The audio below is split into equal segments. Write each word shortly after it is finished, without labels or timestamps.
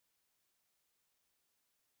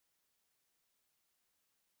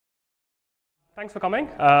Thanks for coming.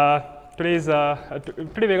 Today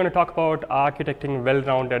we're going to talk about architecting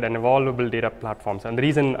well-rounded and evolvable data platforms. And the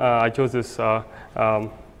reason I chose this, the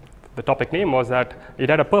topic name was that it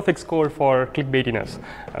had a perfect score for clickbaitiness.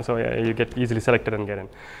 So you get easily selected and get in.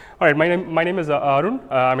 All right, my name is Arun.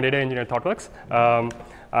 I'm a data engineer at ThoughtWorks.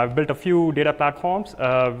 I've built a few data platforms,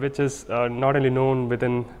 which is not only known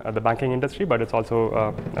within the banking industry, but it's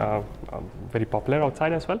also very popular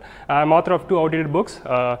outside as well. I'm author of 2 outdated books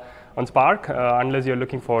on Spark. Unless you're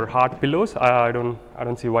looking for hard pillows, I don't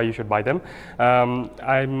see why you should buy them.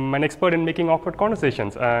 I'm an expert in making awkward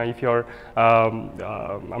conversations. If you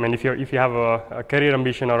have a career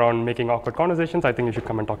ambition around making awkward conversations, I think you should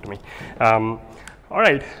come and talk to me. All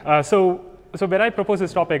right. So when I proposed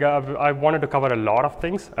this topic, I wanted to cover a lot of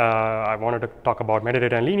things. I wanted to talk about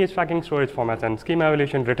metadata and lineage tracking, storage formats and schema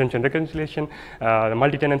evaluation, retention, reconciliation, the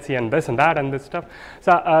multi-tenancy and this and that and this stuff.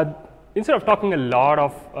 So instead of talking a lot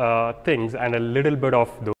of things and a little bit of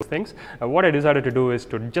those things, what I decided to do is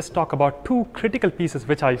to just talk about 2 critical pieces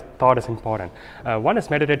which I thought is important. One is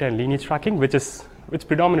metadata and lineage tracking, which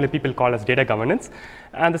predominantly people call as data governance.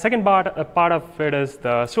 And the second part of it is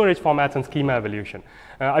the storage formats and schema evaluation.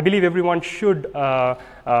 I believe everyone should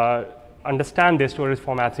understand their storage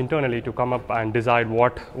formats internally to come up and decide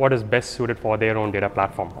what is best suited for their own data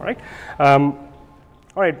platform. All right.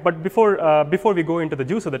 All right, but before we go into the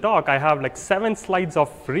juice of the talk, I have like 7 slides of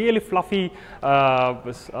really fluffy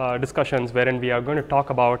discussions wherein we are going to talk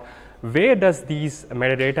about where does these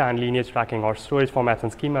metadata and lineage tracking or storage formats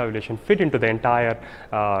and schema evaluation fit into the entire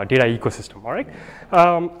data ecosystem. All right.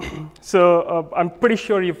 I'm pretty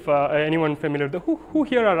sure if anyone familiar, who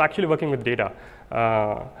here are actually working with data.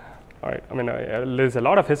 All right. I mean, there's a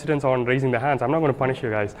lot of hesitance on raising the hands. I'm not going to punish you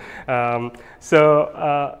guys.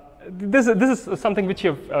 This is something which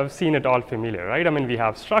you've seen it all familiar, right? I mean, we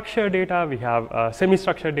have structured data, we have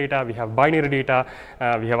semi-structured data, we have binary data,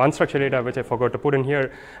 we have unstructured data, which I forgot to put in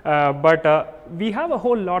here. But we have a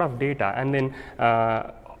whole lot of data, and then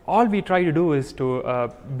all we try to do is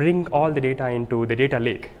to bring all the data into the data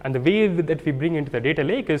lake. And the way that we bring into the data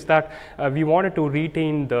lake is that we wanted to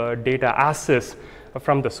retain the data as is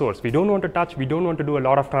from the source. We don't want to touch, we don't want to do a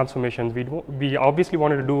lot of transformations. We obviously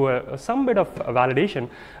wanted to do some bit of validation,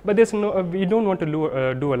 but we don't want to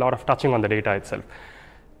do a lot of touching on the data itself.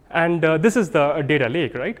 And this is the data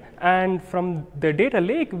lake, right? And from the data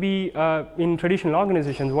lake, we, in traditional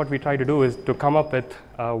organizations, what we try to do is to come up with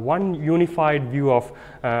one unified view of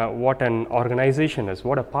what an organization is,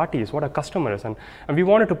 what a party is, what a customer is. And we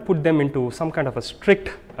wanted to put them into some kind of a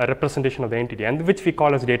strict representation of the entity, and which we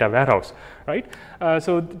call as data warehouse, right?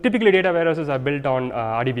 So typically data warehouses are built on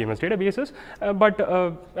RDBMS databases,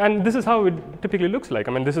 and this is how it typically looks like.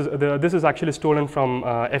 I mean, this is actually stolen from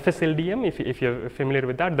FSLDM, if you're familiar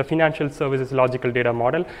with that, the Financial Services Logical Data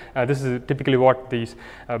Model. This is typically what these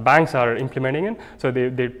banks are implementing in. So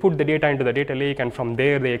they put the data into the data lake, and from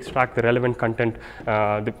there they extract the relevant content,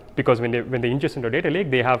 because when they ingest into a data lake,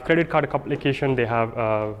 they have credit card application, they have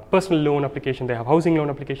personal loan application, they have housing loan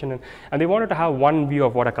application, and they wanted to have one view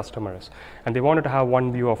of what a customer is, and they wanted to have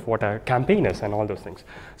one view of what a campaign is, and all those things.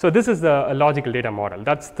 So this is the logical data model.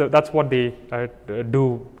 That's what they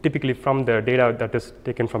do typically from the data that is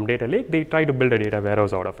taken from data lake. They try to build a data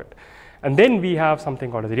warehouse out of it. And then we have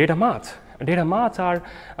something called as data marts. Data marts are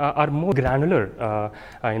more granular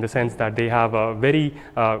in the sense that they have a very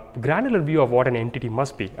granular view of what an entity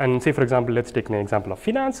must be. And say, for example, let's take an example of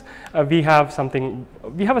finance. We have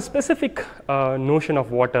a specific notion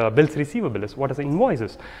of what a bills receivable is, what is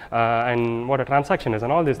invoices, and what a transaction is,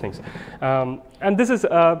 and all these things. And this is,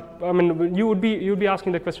 I mean, you would be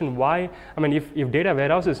asking the question, why? I mean, if data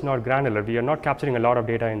warehouse is not granular, we are not capturing a lot of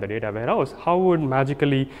data in the data warehouse, how would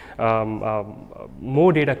magically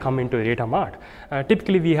more data come into the data mart?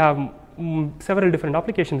 Typically, we have several different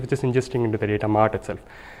applications which is ingesting into the data mart itself.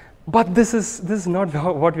 But this is not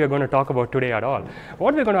what we are going to talk about today at all.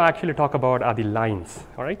 What we're going to actually talk about are the lines.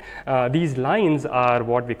 All right, these lines are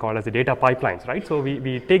what we call as the data pipelines. Right, so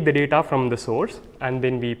we take the data from the source and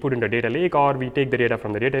then we put into data lake, or we take the data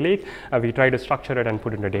from the data lake, we try to structure it and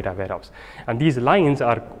put into data warehouse. And these lines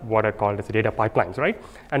are what are called as data pipelines. Right,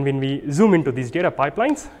 and when we zoom into these data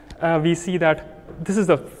pipelines, we see that this is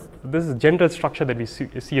the general structure that we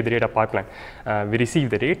see in the data pipeline. We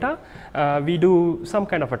receive the data, we do some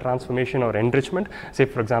kind of a transformation or enrichment. Say,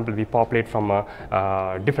 for example, we populate from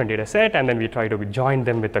a different data set, and then we try to join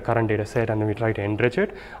them with the current data set, and then we try to enrich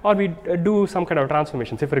it, or we do some kind of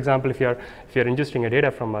transformation. Say, for example, if you're ingesting a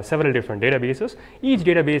data from several different databases, each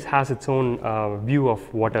database has its own view of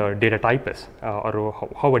what a data type is,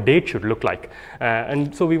 or how a date should look like.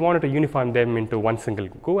 And so we wanted to uniform them into one single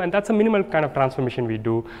go, and that's a minimal kind of transformation we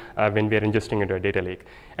do when we are ingesting into a data lake.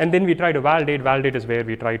 And then we try to validate. Validate is where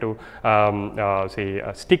we try to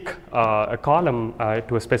stick a column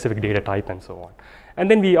to a specific data type and so on. And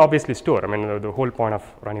then we obviously store. I mean, the whole point of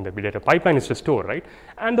running the data pipeline is to store, right?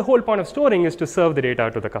 And the whole point of storing is to serve the data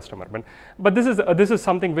to the customer. But this is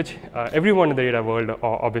something which everyone in the data world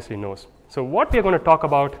obviously knows. So what we are going to talk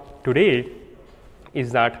about today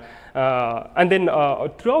is that, and then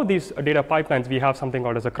throughout these data pipelines, we have something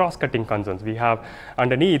called as a cross-cutting concerns. We have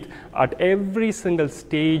underneath, at every single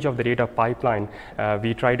stage of the data pipeline,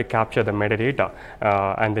 we try to capture the metadata,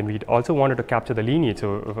 and then we also wanted to capture the lineage.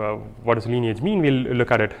 So what does lineage mean? We'll look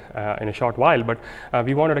at it in a short while, but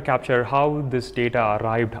we wanted to capture how this data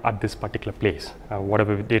arrived at this particular place,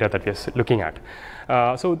 whatever data that we are looking at.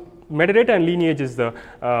 So metadata and lineage is the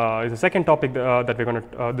second topic that we're going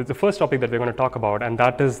to, the first topic that we're going to talk about, and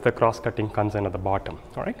that is the cross-cutting concern at the bottom,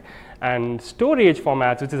 all right? And storage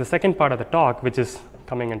formats, which is the second part of the talk, which is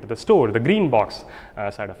coming into the store, the green box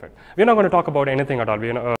side of it. We're not going to talk about anything at all.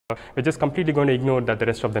 We're just completely going to ignore that the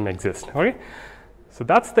rest of them exist, all right? So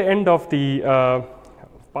that's the end of the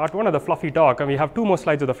part one of the fluffy talk, and we have two more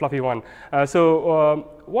slides of the fluffy one.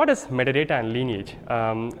 What is metadata and lineage?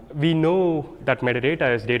 We know that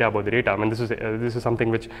metadata is data about the data. I mean, this is something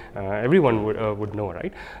which everyone would know,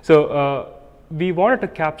 right? So we wanted to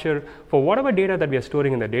capture, for whatever data that we are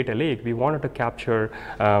storing in the data lake, we wanted to capture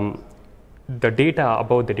the data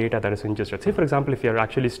about the data that is ingested. Say, for example, if you are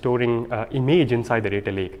actually storing image inside the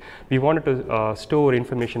data lake, we wanted to store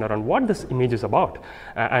information around what this image is about,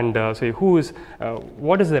 and say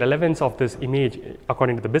what is the relevance of this image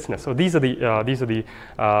according to the business. So these are the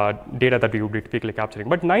data that we would be typically capturing.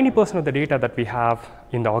 But 90% of the data that we have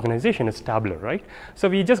in the organization is tabular, right? So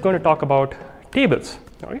we're just going to talk about tables,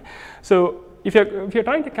 all right? So if you're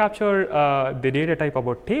trying to capture the data type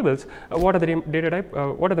about tables, what are the data type?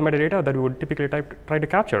 What are the metadata that we would typically try to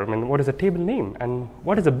capture? I mean, what is a table name, and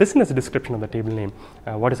what is the business description of the table name?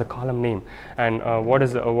 What is a column name, and what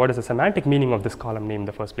is the semantic meaning of this column name in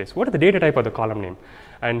the first place? What is the data type of the column name,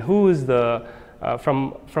 and who is the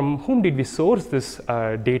from whom did we source this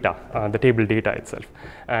data, the table data itself,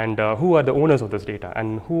 and who are the owners of this data,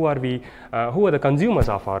 and who are the consumers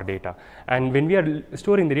of our data? And when we are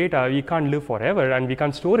storing the data, we can't live forever, and we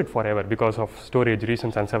can't store it forever because of storage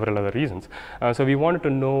reasons and several other reasons. So we wanted to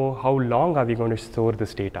know how long are we going to store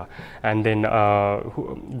this data, and then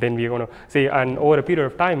we are going to say, and over a period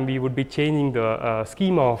of time, we would be changing the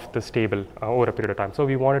schema of this table over a period of time. So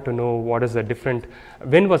we wanted to know what is the different,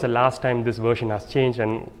 when was the last time this version has changed,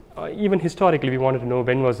 and even historically we wanted to know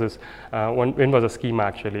when was this when was the schema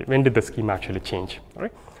actually, when did the schema actually change, all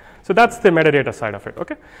right? So that's the metadata side of it,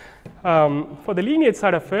 okay? For the lineage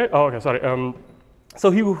side of it, oh, okay, sorry. So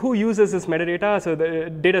who uses this metadata? So the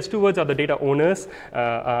data stewards or the data owners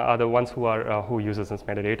are the ones who uses this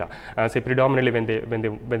metadata. Say predominantly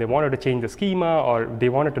when they wanted to change the schema, or they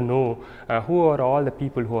wanted to know who are all the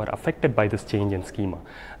people who are affected by this change in schema.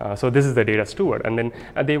 So this is the data steward, and then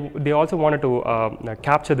they also wanted to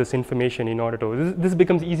capture this information in order to. This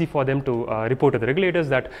becomes easy for them to report to the regulators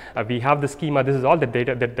that we have the schema. This is all the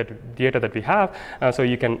data that we have. So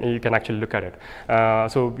you can actually look at it.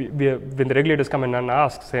 So when the regulators come in and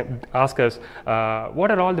ask us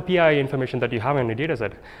what are all the PI information that you have in the data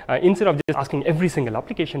set. Instead of just asking every single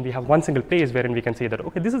application, we have one single place wherein we can say that,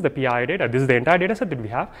 okay, this is the PI data, this is the entire data set that we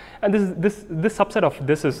have, and this subset of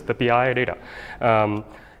this is the PI data.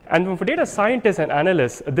 And for data scientists and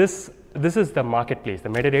analysts, this is the marketplace. The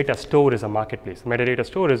metadata store is a marketplace. The metadata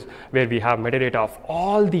store is where we have metadata of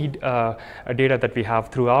all the data that we have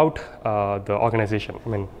throughout the organization. I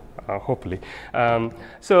mean, hopefully.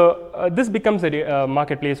 This becomes a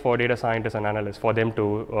marketplace for data scientists and analysts, for them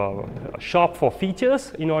to shop for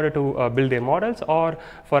features in order to build their models, or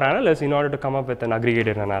for analysts in order to come up with an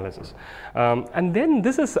aggregated analysis. And then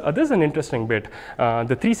this is an interesting bit,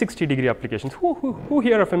 the 360-degree applications. Who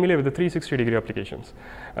here are familiar with the 360-degree applications?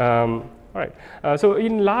 All right. So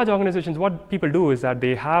in large organizations, what people do is that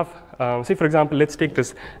they have, say for example, let's take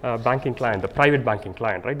this banking client, the private banking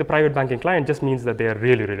client, right? The private banking client just means that they are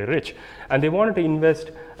really, really rich, and they wanted to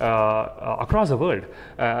invest across the world.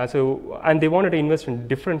 And they wanted to invest in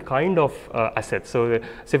different kind of assets. So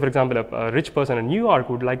say for example, a rich person in New York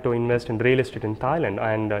would like to invest in real estate in Thailand,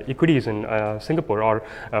 and equities in Singapore,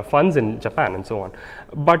 or funds in Japan, and so on.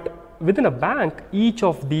 But within a bank, each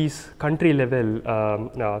of these country level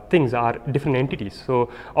things are different entities. So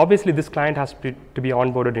obviously this client has to be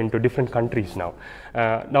onboarded into different countries now.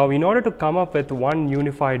 Now in order to come up with one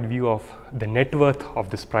unified view of the net worth of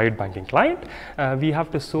this private banking client, we have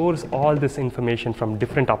to source all this information from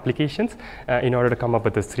different applications in order to come up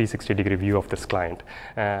with this 360-degree view of this client.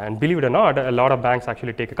 And believe it or not, a lot of banks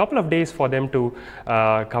actually take a couple of days for them to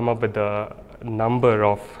come up with the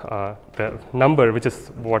number which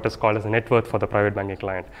is what is called as a net worth for the private banking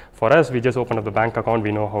client. For us, we just open up the bank account,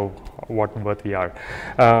 we know what worth we are.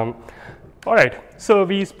 All right, so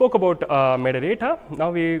we spoke about metadata. Now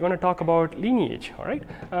we're going to talk about lineage. All right,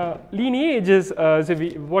 lineage is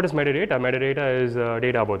what is metadata? Metadata is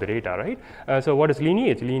data about the data, right? So what is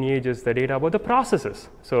lineage? Lineage is the data about the processes.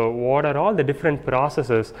 So what are all the different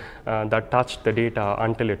processes that touched the data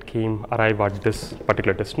until it arrived at this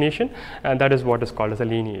particular destination, and that is what is called as a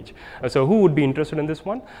lineage. So who would be interested in this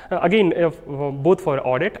one? Again, both for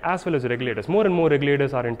audit as well as regulators. More and more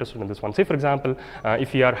regulators are interested in this one. Say for example,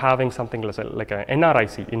 if you are having something like an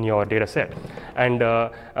NRIC in your data set, and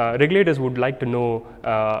regulators would like to know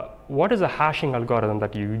what is the hashing algorithm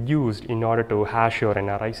that you used in order to hash your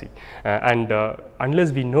NRIC.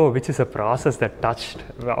 Unless we know which is a process that touched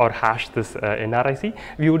or hashed this NRIC,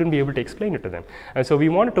 we wouldn't be able to explain it to them. So we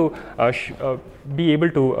wanted to be able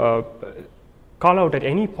to call out at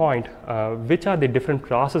any point which are the different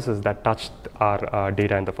processes that touched our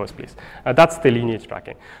data in the first place. That's the lineage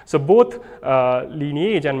tracking. So both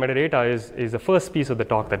lineage and metadata is the first piece of the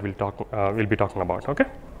talk that we'll be talking about. Okay.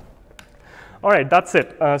 All right, that's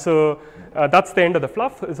it. So that's the end of the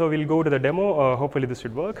fluff. So we'll go to the demo. Hopefully this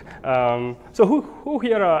should work. So who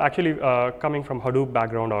here are actually coming from Hadoop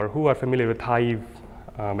background, or who are familiar with Hive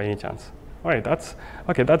by any chance? All right, that's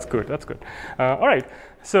okay. That's good. That's good. All right.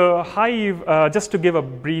 So Hive, just to give a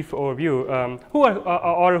brief overview,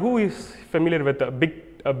 who is familiar with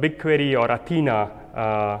BigQuery or Athena?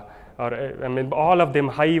 I mean, all of them,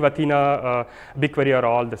 Hive, Athena, BigQuery are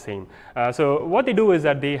all the same. So what they do is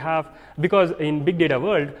that they have, because in big data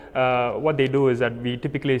world, what they do is that we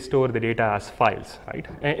typically store the data as files, right?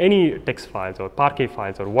 Any text files or Parquet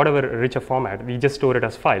files or whatever richer format, we just store it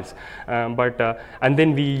as files. And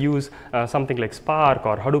then we use something like Spark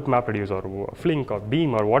or Hadoop MapReduce or Flink or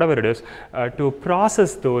Beam or whatever it is to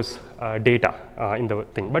process those data in the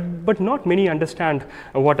thing. But not many understand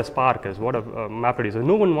what a Spark is, what a MapReduce is.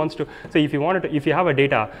 No one wants to. So if you have a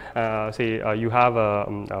data, say you have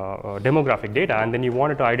a demographic data, and then you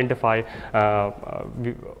wanted to identify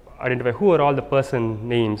who are all the person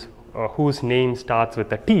names whose name starts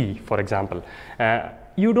with a T, for example.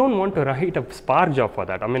 You don't want to write a Spark job for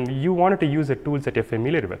that. I mean, you wanted to use the tools that you're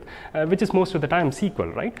familiar with, which is most of the time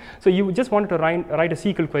SQL, right? So you just wanted to write a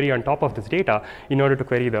SQL query on top of this data in order to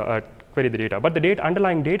query the data. But the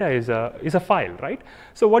underlying data is a file, right?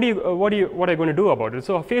 So what are you going to do about it?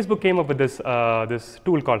 So Facebook came up with this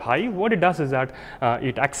tool called Hive. What it does is that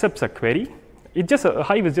it accepts a query.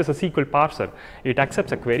 Hive is just a SQL parser. It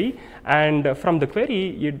accepts a query, and from the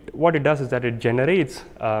query, what it does is that it generates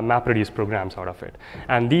MapReduce programs out of it.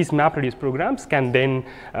 And these MapReduce programs can then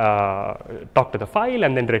talk to the file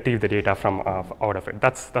and then retrieve the data from out of it.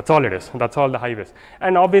 That's all it is. That's all the Hive is.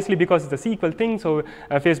 And obviously, because it's a SQL thing, so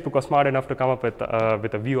Facebook was smart enough to come up with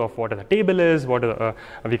a view of what a table is.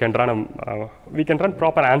 We can run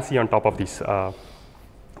proper ANSI on top of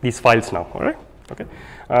these files now. All right. Okay.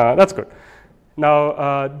 That's good.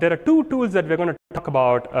 Now, there are two tools that we're going to talk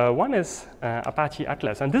about. One is Apache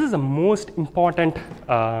Atlas, and this is the most important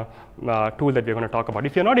tool that we're going to talk about.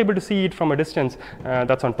 If you're not able to see it from a distance,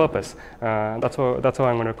 that's on purpose. That's how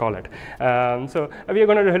I'm going to call it. So we are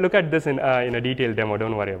going to look at this in a detailed demo.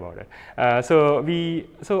 Don't worry about it.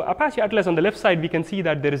 So Apache Atlas, on the left side, we can see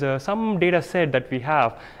that there is some data set that we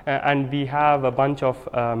have, and we have a bunch of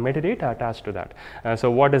metadata attached to that. So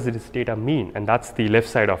what does this data mean? And that's the left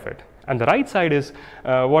side of it. And the right side is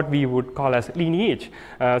what we would call as lineage.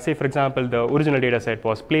 Say, for example, the original data set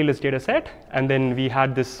was playlist data set, and then we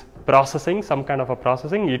had this processing, some kind of a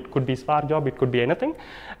processing. It could be Spark job, it could be anything.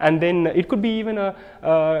 And then it could be even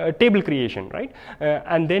a table creation, right?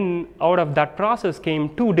 And then out of that process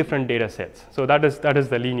came two different data sets. So that is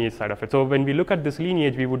the lineage side of it. So when we look at this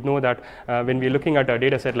lineage, we would know that when we're looking at a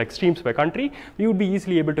data set like streams by country, we would be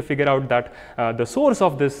easily able to figure out that the source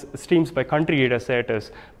of this streams by country data set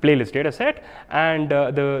is playlist data set, and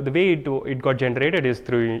the way it got generated is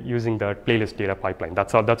through using the playlist data pipeline.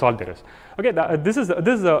 That's all there is. Okay, this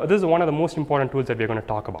is one of the most important tools that we're going to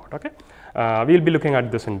talk about. Okay, we'll be looking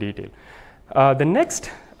at this in detail. The next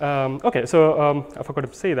Okay, so I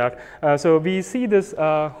forgot to say that. So we see this.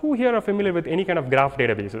 Who here are familiar with any kind of graph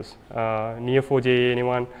databases? Neo4j,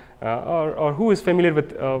 anyone? Or who is familiar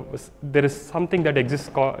with? There is something that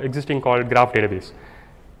existing called graph database.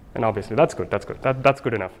 And obviously, that's good. That's good. That's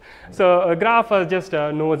good enough. So a graph are just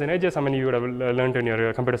nodes and edges. I mean, you would have learned in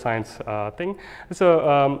your computer science thing.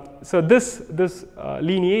 So so this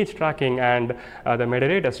lineage tracking and the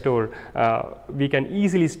metadata store, we can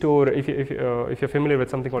easily store. If you're familiar with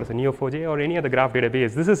something called as a Neo4j or any other graph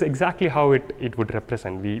database, this is exactly how it would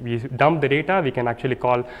represent. We dump the data. We can actually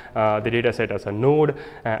call the data set as a node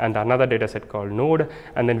and another data set called node,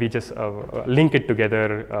 and then we just link it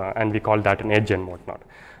together and we call that an edge and whatnot.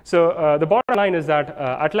 So the bottom line is that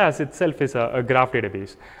Atlas itself is a graph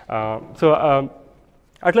database.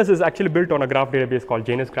 Atlas is actually built on a graph database called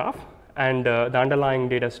Janus Graph, and the underlying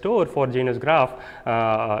data store for Janus Graph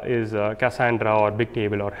is Cassandra or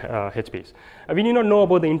Bigtable or HBase. We need not know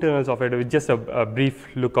about the internals of it with just a brief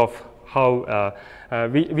look of how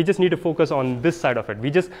we just need to focus on this side of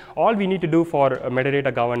it. All we need to do for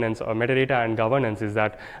metadata governance or metadata and governance is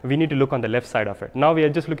that we need to look on the left side of it. Now we are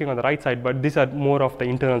just looking on the right side, but these are more of the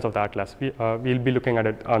internals of the Atlas. We'll be looking at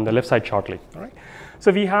it on the left side shortly. All right.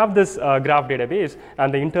 So we have this graph database,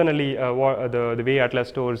 and internally the way Atlas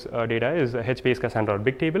stores data is HBase, Cassandra, or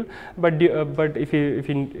Bigtable. But if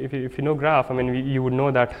you know graph, I mean you would know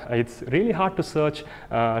that it's really hard to search,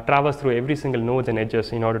 traverse through every single nodes and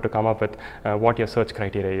edges in order to come up with what your search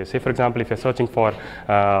criteria is. Say for example, if you're searching for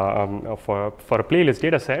a playlist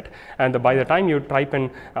data set, and by the time you type in,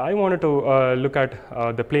 I wanted to look at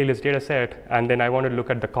the playlist data set, and then I wanted to look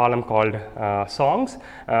at the column called songs.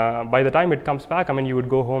 By the time it comes back, I mean you would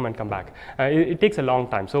go home and come back. It takes a long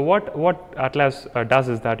time. So what Atlas does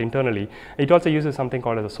is that internally it also uses something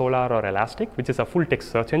called as a Solar or Elastic, which is a full text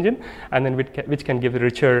search engine, and then which can give a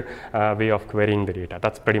richer way of querying the data.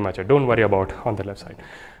 That's pretty much it. Don't worry about on the left side.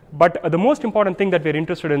 But the most important thing that we're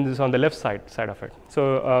interested in is on the left side of it.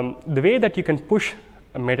 So the way that you can push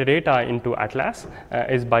metadata into Atlas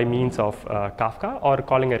is by means of Kafka or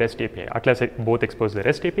calling a REST API. Atlas both exposes the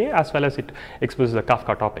REST API as well as it exposes the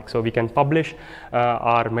Kafka topic. So we can publish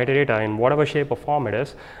our metadata in whatever shape or form it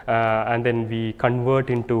is, and then we convert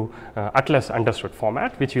into Atlas understood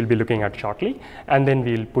format, which we'll be looking at shortly, and then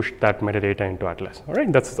we'll push that metadata into Atlas. All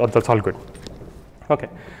right, that's all good. Okay,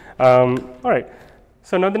 all right.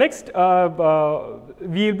 So now the next,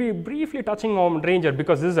 we'll be briefly touching on Ranger,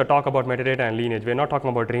 because this is a talk about metadata and lineage. We're not talking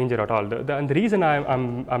about Ranger at all. And the reason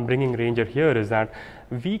I'm bringing Ranger here is that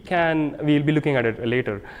we'll be looking at it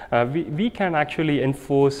later. We can actually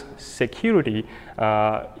enforce security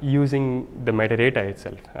using the metadata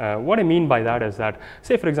itself. What I mean by that is that,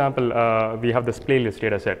 say for example, we have this playlist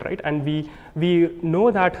data set, right? And we know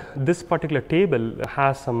that this particular table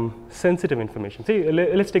has some sensitive information. See,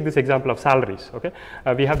 let's take this example of salaries, okay?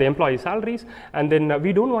 We have the employee salaries, and then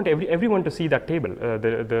we don't want everyone to see that table,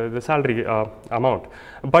 the salary amount,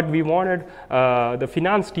 but we wanted the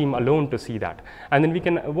finance team alone to see that. And then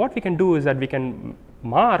what we can do is that we can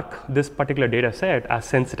mark this particular data set as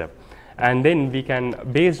sensitive, and then we can,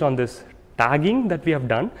 based on this tagging that we have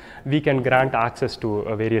done, we can grant access to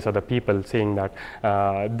various other people, saying that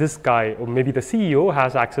this guy, or maybe the CEO,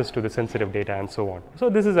 has access to the sensitive data and so on. So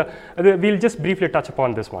this is we'll just briefly touch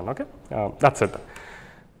upon this one, okay? That's it.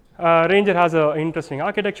 Ranger has an interesting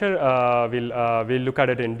architecture. We'll look at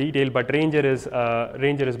it in detail, but Ranger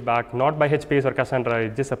is backed not by HBase or Cassandra.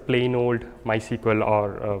 It's just a plain old MySQL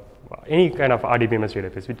or any kind of RDBMS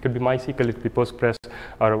database. It could be MySQL, it could be Postgres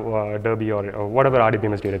or Derby or whatever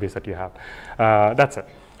RDBMS database that you have. That's it.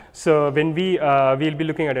 So when we'll be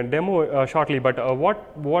looking at a demo shortly, but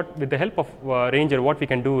what with the help of Ranger, what we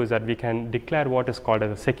can do is that we can declare what is called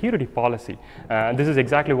as a security policy. This is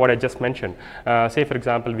exactly what I just mentioned. Say for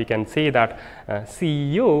example, we can say that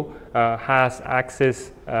CEO has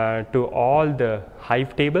access to all the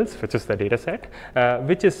Hive tables, which is the data set,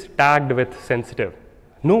 which is tagged with sensitive.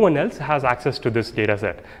 No one else has access to this data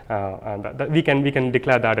set, and we can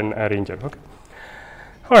declare that in Ranger. Okay.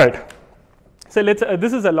 All right. So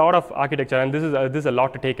this is a lot of architecture, and this is a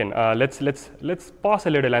lot to take in. Let's pause a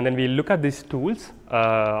little, and then we look at these tools,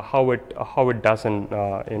 how it does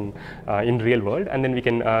in real world, and then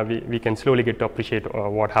we can slowly get to appreciate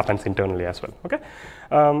what happens internally as well. Okay.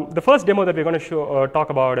 The first demo that we're going to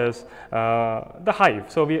talk about is the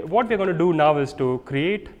Hive. So what we're going to do now is to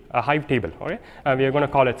create a Hive table. Okay, we are going to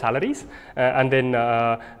call it salaries, and then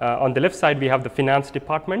on the left side we have the finance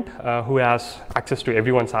department who has access to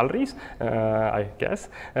everyone's salaries, I guess,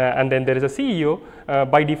 and then there is a CEO.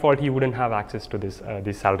 By default, he wouldn't have access to these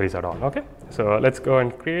salaries at all. Okay, so let's go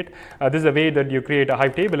and create. This is the way that you create a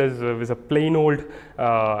Hive table. Is a plain old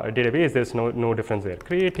database. There's no difference there.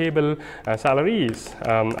 Create table, salaries,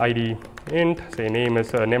 ID int, say name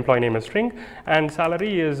is an employee name is string, and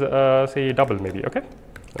salary is say double maybe. Okay,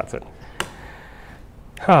 that's it.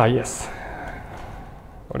 Yes.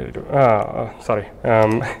 What did I do? Sorry.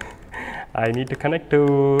 I need to connect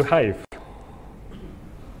to Hive.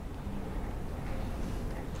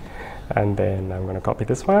 And then I'm going to copy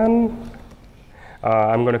this one.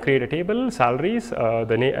 I'm going to create a table, salaries,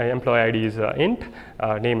 the employee ID is int,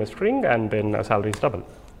 name is string, and then salary is double.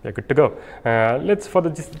 We're good to go. Let's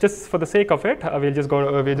just for the sake of it, we're just going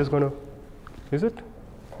to is it?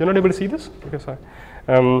 You're not able to see this? Because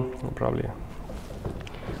probably.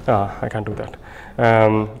 I can't do that.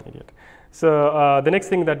 Idiot. So the next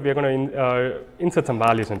thing that we're going to insert some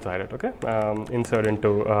values inside it. Okay, insert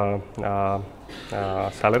into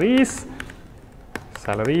salaries.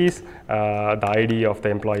 The ID of the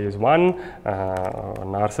employee is 1,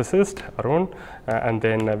 narcissist, Arun, and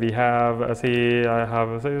then we have, say,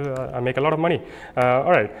 I make a lot of money.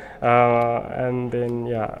 All right, and then,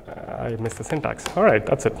 yeah, I missed the syntax. All right,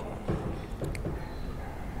 that's it.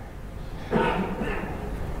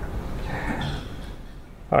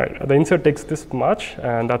 All right, the insert takes this much,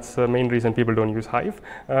 and that's the main reason people don't use Hive.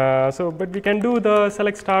 But we can do the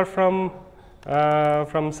select star from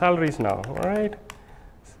salaries now. All right.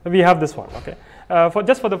 We have this one, okay. For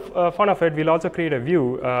the fun of it, we'll also create a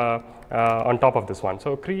view on top of this one.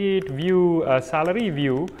 So create view salary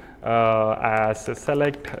view as a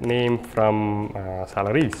select name from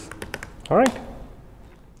salaries. All right.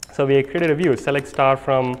 So we created a view select star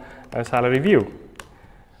from salary view.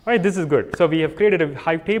 All right, this is good. So we have created a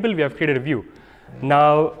Hive table. We have created a view.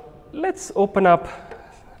 Now let's open up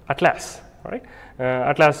Atlas. All right.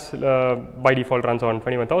 Atlas by default runs on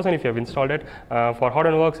 21,000 if you have installed it. For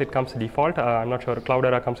HortonWorks, it comes default. I'm not sure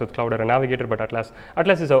Cloudera comes with Cloudera Navigator, but Atlas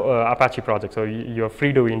is a Apache project, so you're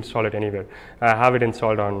free to install it anywhere. I have it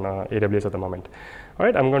installed on AWS at the moment. All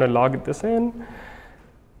right, I'm going to log this in,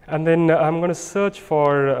 and then I'm going to search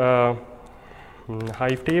for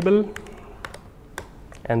Hive table,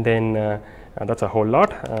 and then that's a whole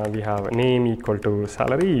lot. We have name equal to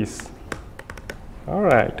salaries. All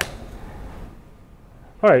right.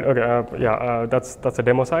 All right, okay, that's a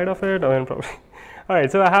demo side of it. All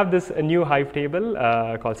right, so I have this new Hive table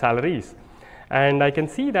called salaries, and I can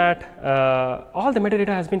see that all the metadata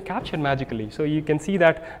has been captured magically. So you can see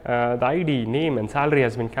that the ID, name, and salary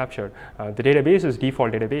has been captured. The database is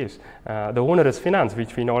default database. The owner is finance,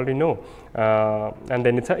 which we already know, and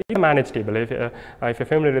then it's a managed table. If you're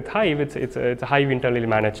familiar with Hive, it's a Hive internally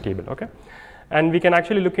managed table. Okay. And we can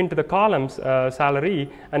actually look into the columns salary,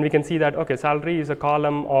 and we can see that, okay, salary is a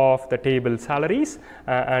column of the table salaries,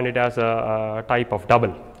 and it has a type of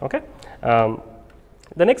double. Okay.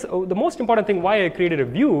 The most important thing why I created a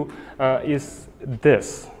view is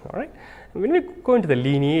this. All right. When we go into the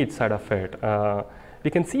lineage side of it, we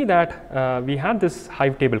can see that we have this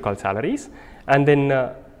Hive table called salaries, and then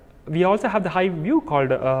we also have the Hive view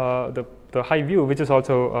called the Hive view, which is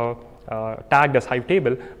also tagged as Hive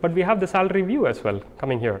table, but we have the salary view as well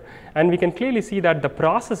coming here, and we can clearly see that the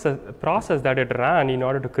process that it ran in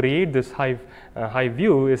order to create this Hive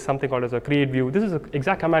view is something called as a create view. This is the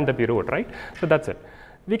exact command that we wrote, right? So that's it.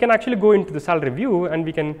 We can actually go into the salary view, and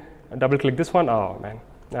we can double click this one. Oh man.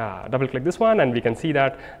 Double click this one, and we can see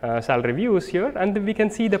that salary view is here, and then we can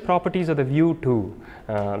see the properties of the view too.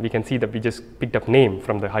 We can see that we just picked up name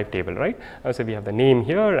from the Hive table, right? So we have the name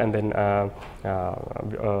here, and then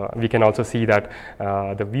we can also see that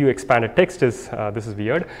the view expanded text is, this is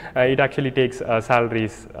weird, it actually takes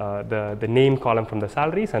salaries, the name column from the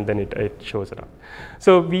salaries, and then it shows it up.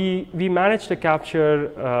 So we managed to capture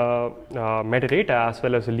metadata as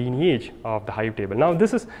well as the lineage of the Hive table. Now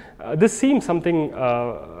this seems something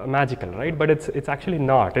magical, right? But it's actually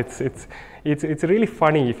not. It's really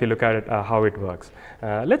funny if you look at it, how it works.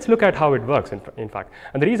 Let's look at how it works, in fact.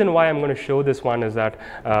 And the reason why I'm going to show this one is that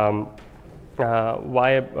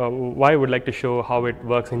why I would like to show how it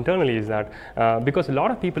works internally is that because a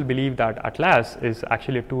lot of people believe that Atlas is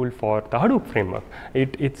actually a tool for the Hadoop framework.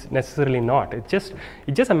 It's necessarily not. It's just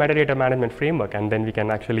a metadata management framework, and then we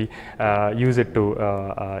can actually use it to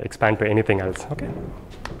expand to anything else. Okay.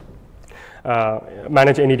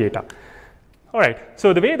 Manage any data. All right.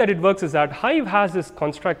 So the way that it works is that Hive has this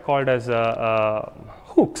construct called as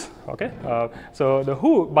hooks. Okay, so the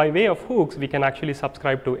hook, by way of hooks, we can actually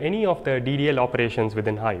subscribe to any of the DDL operations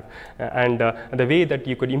within Hive, and the way that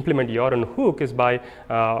you could implement your own hook is by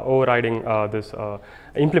overriding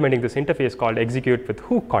implementing this interface called execute with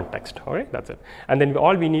hook context. All right, that's it. And then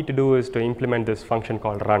all we need to do is to implement this function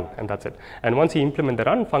called run, and that's it. And once you implement the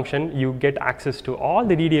run function, you get access to all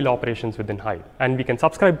the DDL operations within Hive, and we can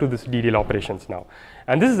subscribe to this DDL operations now.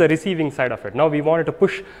 And this is the receiving side of it. Now we wanted to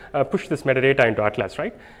push this metadata into Atlas,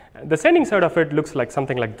 right? The sending side of it looks like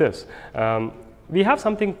something like this. We have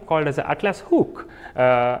something called as an Atlas hook.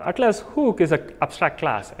 Atlas hook is an abstract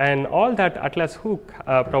class, and all that Atlas hook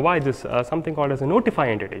provides is something called as a notify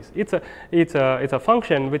entities. It's a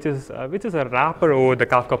function which is a wrapper over the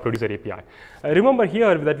Kafka producer API. Remember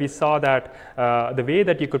here that we saw that the way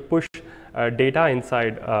that you could push data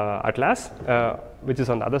inside Atlas, which is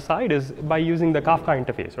on the other side, is by using the Kafka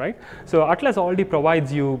interface, right? So Atlas already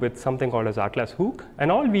provides you with something called as Atlas hook,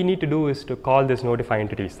 and all we need to do is to call this notify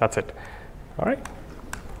entities. That's it. All right.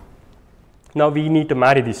 Now we need to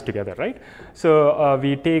marry these together, right? So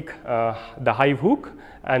we take the Hive hook,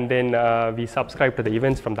 and then we subscribe to the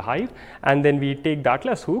events from the Hive, and then we take the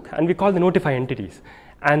Atlas hook and we call the notify entities.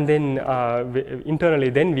 And then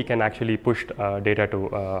internally, then we can actually push data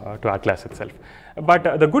to Atlas itself.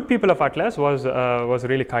 But the good people of Atlas was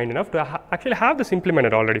really kind enough to actually have this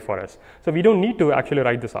implemented already for us. So we don't need to actually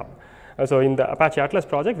write this up. So in the Apache Atlas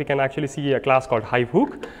project, we can actually see a class called Hive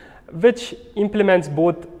hook, which implements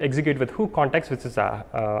both execute with hook context, which is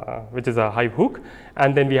a Hive hook,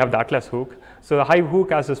 and then we have the Atlas hook. So the Hive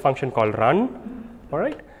hook has this function called run, all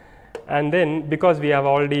right? And then because we have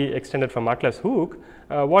already extended from Atlas hook,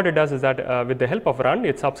 what it does is that with the help of run,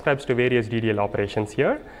 it subscribes to various DDL operations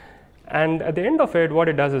here. And at the end of it, what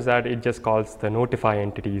it does is that it just calls the notify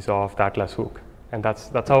entities of the Atlas hook. And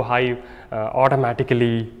that's how Hive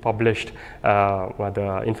automatically published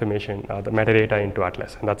the information, the metadata into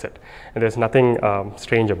Atlas, and that's it. And there's nothing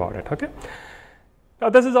strange about it. Okay. Now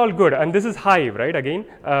this is all good, and this is Hive, right? Again,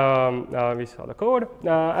 we saw the code,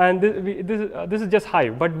 and this is just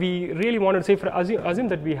Hive. But we really wanted to say, assume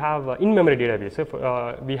that we have in-memory database.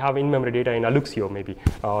 So we have in-memory data in Aluxio maybe,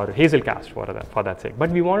 or Hazelcast for that sake. But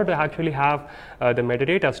we wanted to actually have the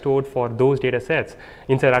metadata stored for those data sets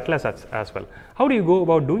inside Atlas as well. How do you go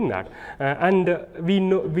about doing that? We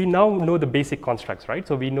now know the basic constructs, right?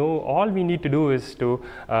 So we know all we need to do is to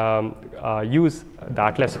use the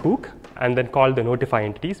Atlas hook and then call the notify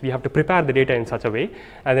entities. We have to prepare the data in such a way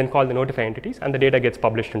and then call the notify entities, and the data gets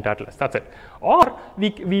published into Atlas. That's it. Or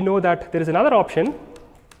we know that there is another option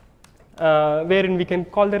wherein we can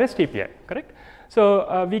call the REST API, correct? So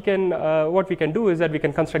what we can do is that we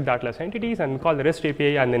can construct the Atlas entities and call the REST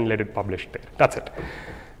API and then let it publish there. That's it.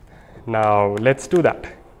 Now let's do that.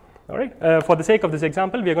 All right. For the sake of this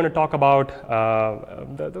example, we are going to talk about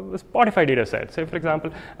the Spotify data set. So, for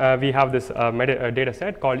example, we have this data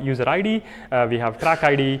set called user ID. We have track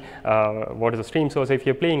ID. What is the stream source? If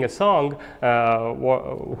you're playing a song,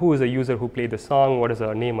 who is the user who played the song? What is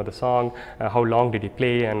the name of the song? How long did he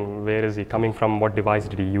play? And where is he coming from? What device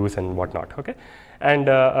did he use? And whatnot. Okay. And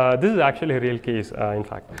this is actually a real case, in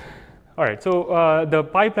fact. All right, so the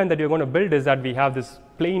pipeline that you're going to build is that we have this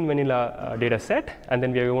plain vanilla data set, and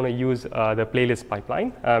then we are going to use the playlist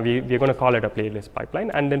pipeline. We're going to call it a playlist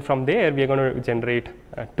pipeline, and then from there we are going to generate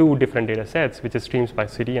two different data sets, which is streams by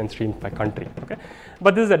city and streams by country. Okay,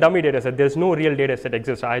 but this is a dummy data set. There's no real data set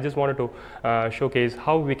exists. I just wanted to showcase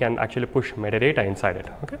how we can actually push metadata inside it.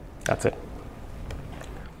 Okay, that's it.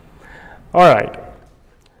 All right.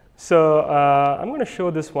 So I'm going to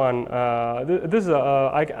show this one.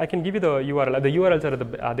 I can give you the URL. The URLs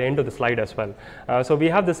are at the end of the slide as well. So we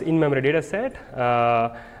have this in-memory data set.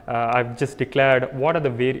 I've just declared what are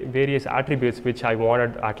the various attributes which I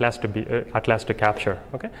wanted Atlas to capture.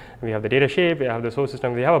 Okay, we have the data shape, we have the source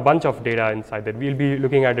system, we have a bunch of data inside that. We'll be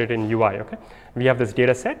looking at it in UI. Okay, we have this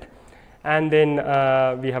data set, and then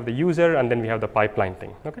we have the user, and then we have the pipeline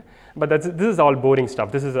thing. Okay, but this is all boring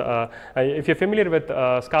stuff. This is if you're familiar with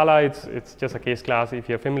Scala, it's just a case class. If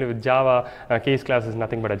you're familiar with Java, a case class is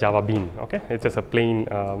nothing but a Java bean. Okay, it's just a plain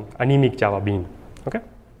anemic Java bean. Okay.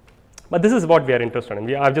 But this is what we are interested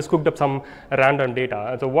in. I've just cooked up some random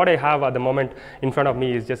data. So what I have at the moment in front of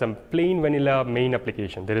me is just a plain vanilla main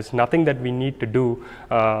application. There is nothing that we need to do.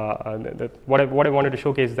 What I wanted to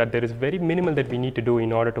showcase is that there is very minimal that we need to do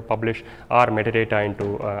in order to publish our metadata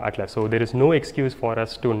into Atlas. So there is no excuse for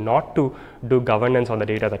us to not to do governance on the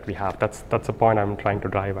data that we have. That's the point I'm trying to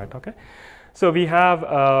drive at. Okay. So we have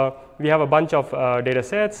a bunch of data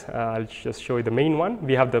sets. I'll just show you the main one.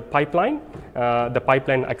 We have the pipeline. The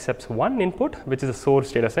pipeline accepts one input, which is a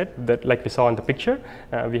source data set that, like we saw in the picture.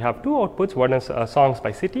 We have two outputs. One is songs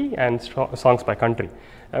by city and songs by country,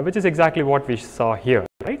 which is exactly what we saw here,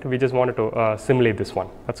 right? We just wanted to simulate this one.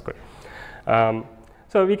 That's good.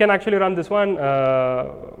 So we can actually run this one.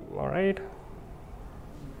 All right.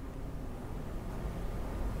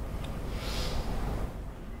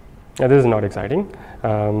 Now, this is not exciting.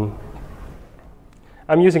 I'm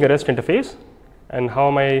using a REST interface, and how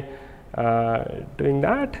am I doing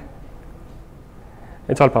that?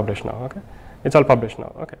 It's all published now. Okay, it's all published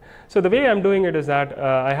now. Okay. So the way I'm doing it is that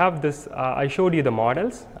I have this. I showed you the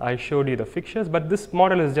models. I showed you the fixtures, but this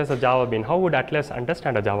model is just a Java bean. How would Atlas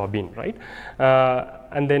understand a Java bean, right?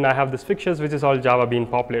 And then I have this fixtures, which is all Java bean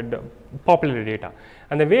popular data.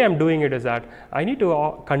 And the way I'm doing it is that I need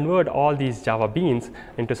to convert all these Java beans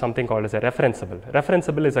into something called as a referenceable.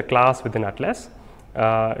 Referenceable is a class within Atlas.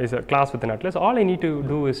 All I need to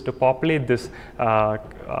do is to populate this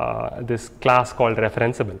this class called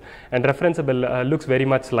referenceable. And referenceable looks very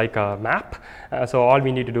much like a map. So all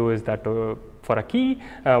we need to do is that for a key,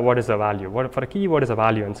 what is the value? For a key, what is the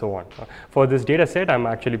value, and so on. For this data set, I'm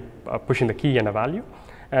actually pushing the key and a value.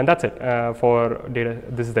 And that's it for data.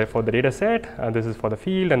 This is there for the data set, this is for the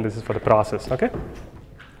field, and this is for the process. Okay.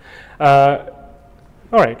 All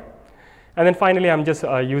right. And then finally, I'm just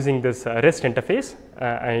using this REST interface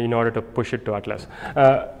in order to push it to Atlas.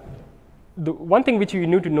 The one thing which you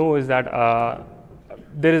need to know is that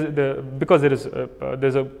because there's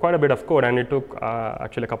quite a bit of code, and it took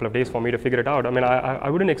actually a couple of days for me to figure it out. I mean, I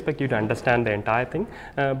wouldn't expect you to understand the entire thing,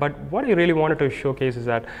 but what I really wanted to showcase is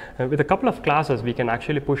that with a couple of classes, we can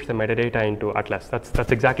actually push the metadata into Atlas.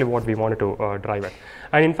 That's exactly what we wanted to drive at.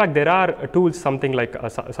 And in fact, there are tools, something like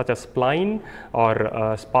such as Spline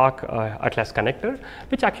or Spark Atlas connector,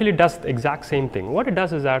 which actually does the exact same thing. What it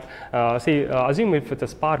does is that, assume if it's a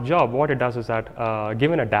Spark job, what it does is that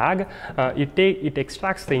given a DAG, it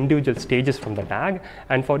extracts the individual stages from the DAG,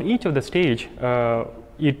 and for each of the stage,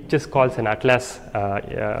 it just calls an Atlas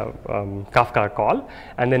Kafka call,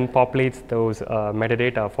 and then populates those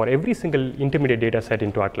metadata for every single intermediate data set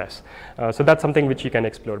into Atlas. So that's something which you can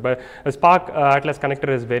explore. But Spark Atlas connector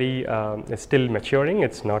is very still maturing.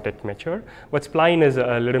 It's not yet mature. But Spline is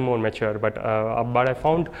a little more mature. But I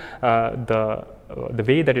found the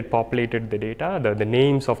way that it populated the data, the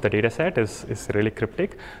names of the data set is really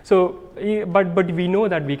cryptic. So, but we know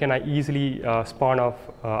that we can easily spawn off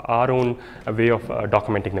our own way of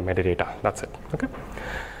documenting the metadata. That's it. Okay.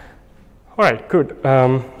 All right. Good.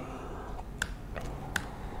 All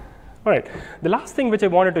right. The last thing which I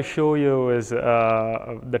wanted to show you is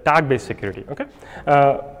the tag-based security. Okay.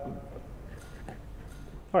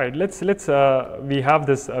 All right, we have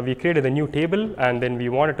this, we created a new table, and then we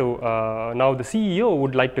wanted to, now the CEO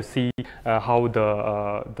would like to see how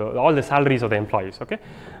all the salaries of the employees, okay?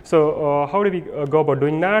 So how do we go about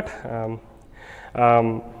doing that?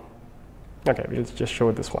 Okay, we'll just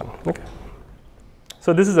show this one, okay?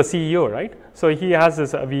 So this is the CEO, right? So he has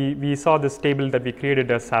this, we saw this table that we created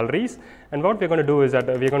as salaries, and what we're going to do is that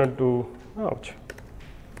we're going to do, ouch,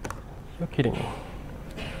 you're kidding me.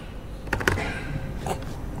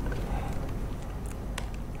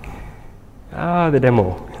 The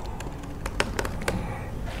demo.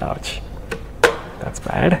 Ouch, that's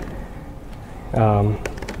bad.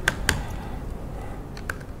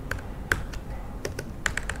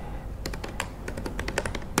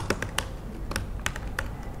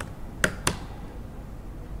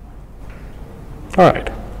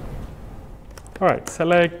 All right.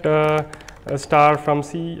 Select a star from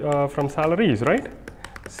salaries, right?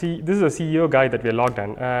 See, this is a CEO guy that we are logged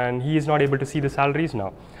in, and he is not able to see the salaries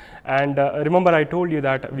now. And remember, I told you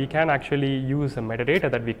that we can actually use the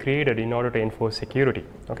metadata that we created in order to enforce security.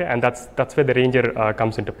 Okay, and that's where the ranger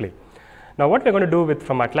comes into play. Now, what we're going to do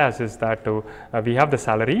from Atlas is that we have the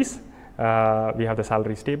salaries. We have the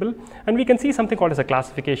salaries table, and we can see something called as a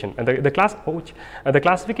classification. And the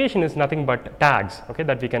classification is nothing but tags, okay,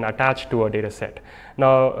 that we can attach to a data set.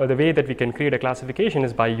 Now, the way that we can create a classification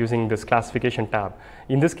is by using this classification tab.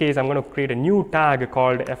 In this case, I'm going to create a new tag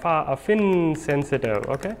called fin sensitive,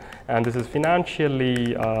 okay, and this is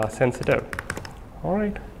financially sensitive. All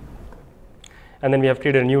right. And then we have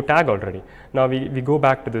created a new tag already. Now we go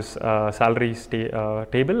back to this salaries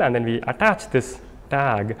table, and then we attach this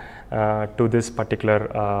tag to this particular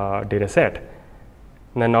data set.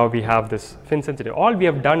 And then now we have this fin sensitive. All we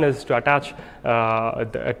have done is to attach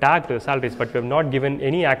a tag to the salaries, but we have not given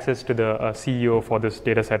any access to the CEO for this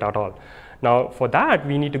data set at all. Now for that,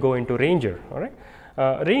 we need to go into Ranger. All right.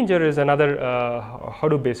 Ranger is another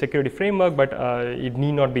Hadoop-based security framework, but it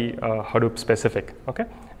need not be Hadoop specific. Okay,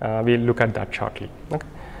 we'll look at that shortly. Okay.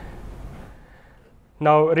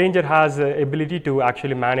 Now, Ranger has the ability to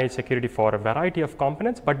actually manage security for a variety of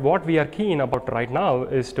components, but what we are keen about right now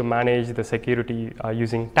is to manage the security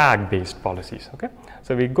using tag-based policies. Okay,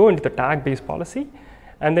 so we go into the tag-based policy,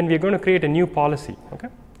 and then we're going to create a new policy. Okay,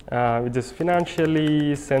 which is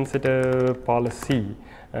financially sensitive policy,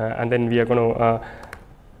 and then we are going to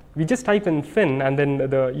we just type in fin, and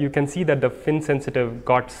then you can see that the fin sensitive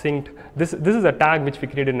got synced. This is a tag which we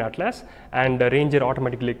created in Atlas, and the Ranger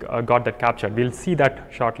automatically got that captured. We'll see that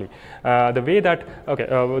shortly. The way that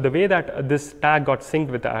this tag got synced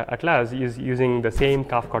with Atlas is using the same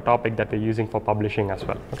Kafka topic that we're using for publishing as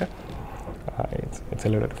well. Okay, it's a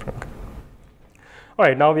little different. Okay. All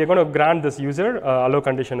right, now we are going to grant this user allow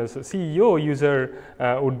condition is CEO user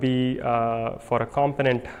would be for a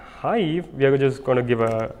component Hive. We are just going to give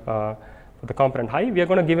for the component Hive, we are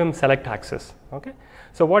going to give him select access. Okay,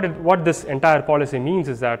 so what this entire policy means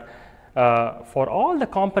is that for all the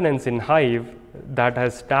components in Hive that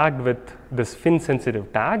has tagged with this fin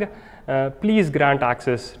sensitive tag, please grant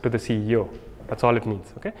access to the CEO. That's all it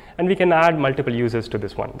means. Okay, and we can add multiple users to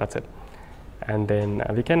this one. That's it, and then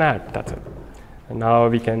we can add. That's it. And now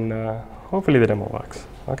we can hopefully the demo works.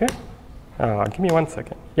 Okay, give me 1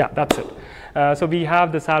 second. Yeah, that's it. So we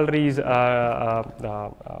have the salaries. Now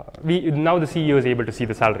the CEO is able to see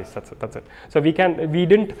the salaries. That's it. That's it. So we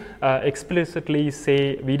didn't explicitly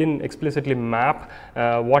map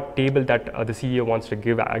what table that the CEO wants to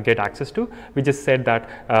get access to. We just said that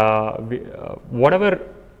whatever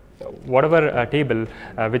table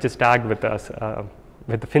which is tagged with us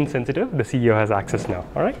with the fin sensitive, the CEO has access now.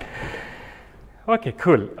 All right. Okay,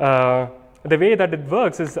 cool. The way that it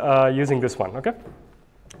works is using this one. Okay.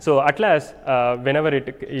 So Atlas, whenever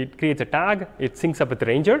it creates a tag, it syncs up with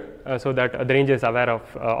Ranger so that the Ranger is aware of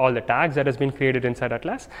all the tags that has been created inside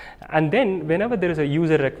Atlas. And then whenever there is a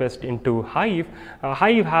user request into Hive,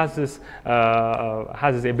 Hive has this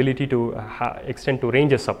ability to extend to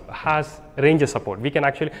Ranger support. We can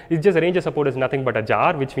actually, it's just Ranger support is nothing but a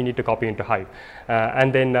jar which we need to copy into Hive.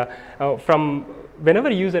 And then from whenever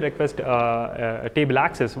a user requests a table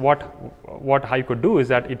access, what Hive could do is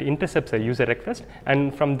that it intercepts a user request,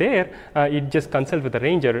 and from there it just consults with the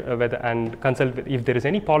Ranger and consult if there is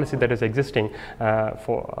any policy that is existing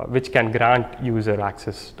which can grant user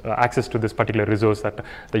access to this particular resource that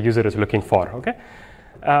the user is looking for. Okay.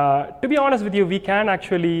 To be honest with you, we can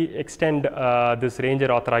actually extend this Ranger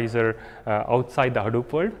authorizer outside the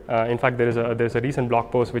Hadoop world. In fact, there's a recent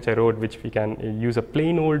blog post which I wrote, which we can use a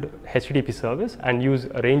plain old HTTP service and use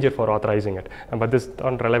Ranger for authorizing it. But this is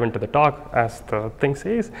not relevant to the talk, as the thing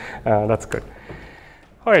says. That's good.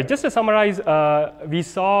 All right, just to summarize, we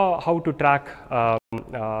saw how to track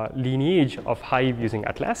lineage of Hive using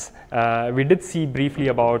Atlas. We did see briefly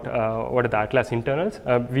about what are the Atlas internals.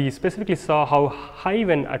 We specifically saw how Hive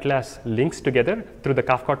and Atlas links together through the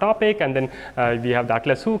Kafka topic, and then we have the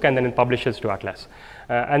Atlas hook, and then it publishes to Atlas.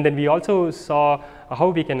 And then we also saw how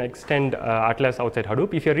we can extend Atlas outside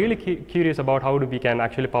Hadoop. If you're really curious about how we can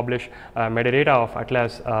actually publish metadata of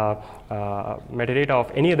Atlas, metadata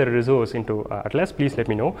of any other resource into Atlas, please let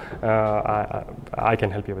me know. I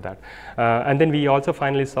can help you with that. And then we also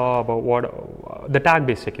finally saw about what the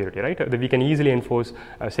tag-based security, right? That we can easily enforce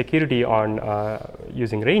security on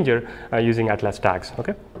using Ranger using Atlas tags.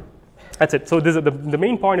 Okay. That's it. So this is the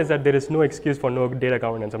main point is that there is no excuse for no data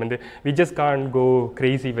governance. I mean, we just can't go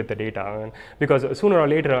crazy with the data, because sooner or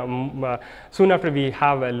later, soon after we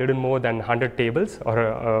have a little more than 100 tables,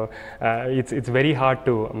 or it's very hard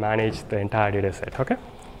to manage the entire data set. Okay,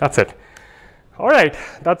 that's it. All right,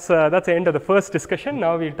 that's the end of the first discussion.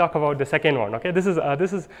 Now we'll talk about the second one. Okay, this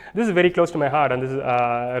is very close to my heart, and this is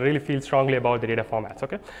I really feel strongly about the data formats.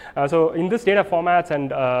 Okay, so in this data formats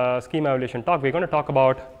and schema evaluation talk, we're going to talk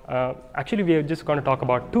about actually we're just going to talk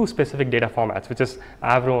about two specific data formats, which is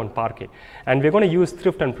Avro and Parquet, and we're going to use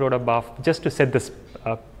Thrift and protobuf just to set this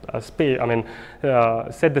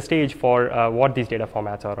set the stage for what these data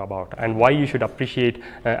formats are about and why you should appreciate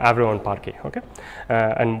Avro and Parquet. Okay,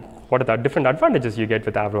 and what are the different advantages you get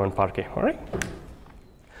with Avro and Parquet. All right.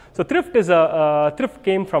 So Thrift is Thrift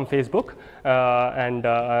came from Facebook, and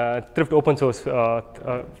Thrift open source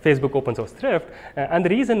Facebook open source Thrift, and the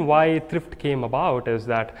reason why Thrift came about is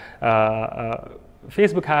that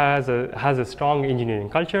Facebook has a strong engineering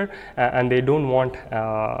culture, and they don't want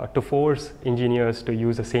to force engineers to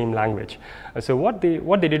use the same language. So what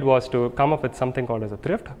they did was to come up with something called as a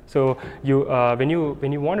thrift. So when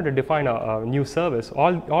you wanted to define a new service,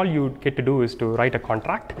 all you get to do is to write a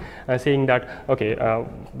contract saying that, okay,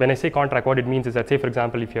 when I say contract, what it means is that, say for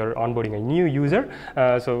example, if you're onboarding a new user,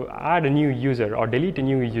 so add a new user or delete a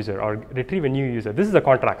new user or retrieve a new user. This is a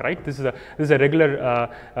contract, right? This is a regular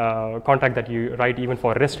contract that you write even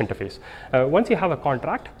for a REST interface. Once you have a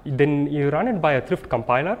contract, then you run it by a thrift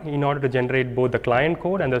compiler in order to generate both the client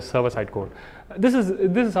code and the server-side code. This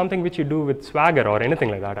is something which you do with Swagger or anything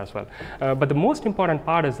like that as well. But the most important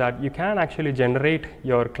part is that you can actually generate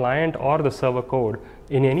your client or the server code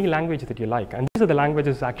in any language that you like. And these are the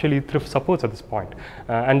languages actually Thrift supports at this point.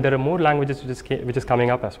 And there are more languages which is coming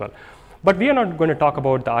up as well. But we are not going to talk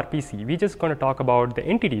about the RPC. We're just going to talk about the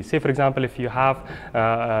entities. Say, for example, if you have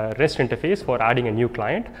a REST interface for adding a new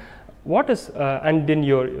client, what is and then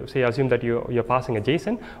assume that you're passing a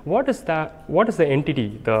JSON. What is the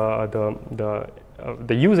entity, the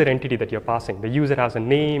user entity that you're passing? The user has a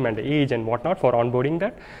name and the age and whatnot for onboarding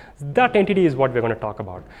that. That entity is what we're going to talk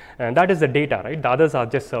about, and that is the data, right? The others are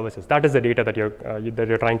just services. That is the data that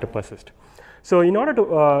you're trying to persist. So in order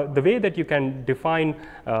to, the way that you can define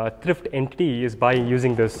thrift entity is by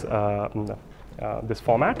using this this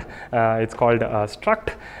format. It's called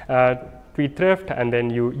struct tweet thrift, and then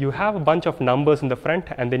you have a bunch of numbers in the front,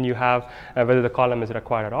 and then you have whether the column is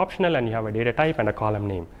required or optional, and you have a data type and a column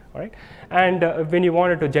name. All right? And when you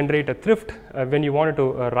wanted to generate a thrift, when you wanted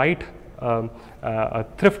to write a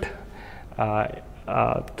thrift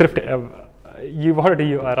you wanted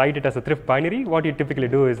to write it as a thrift binary, what you typically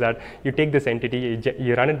do is that you take this entity,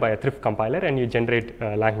 you run it by a thrift compiler, and you generate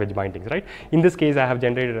language bindings, right? In this case, I have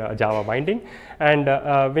generated a Java binding, and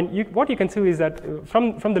what you can see is that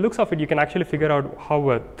from the looks of it, you can actually figure out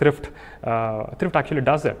how a thrift actually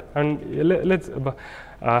does it. And let's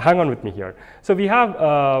hang on with me here. So we have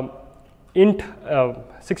int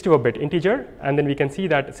 64-bit integer, and then we can see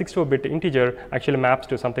that 64-bit integer actually maps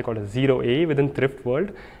to something called a 0a within thrift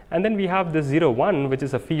world, and then we have this 01, which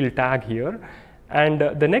is a field tag here, and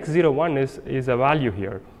the next 01 is a value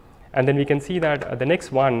here, and then we can see that the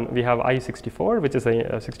next one we have i64, which is a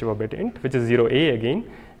 64-bit int, which is 0a again,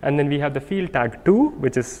 and then we have the field tag 2,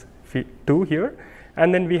 which is 2 here,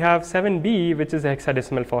 and then we have 7b, which is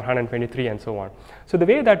hexadecimal for 123, and so on. So the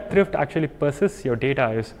way that thrift actually persists your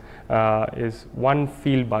data is one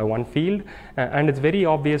field by one field, and it's very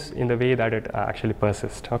obvious in the way that it actually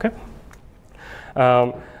persists. Okay.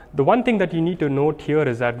 The one thing that you need to note here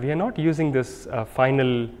is that we are not using this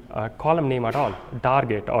final column name at all,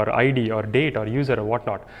 target or ID or date or user or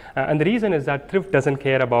whatnot. And the reason is that Thrift doesn't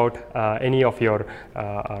care about any of your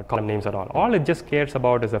column names at all. All it just cares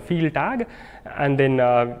about is a field tag, and then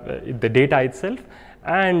the data itself,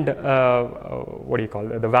 and what do you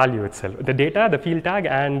call it? The value itself, the data, the field tag,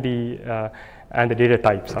 and the data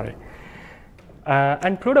type. Sorry.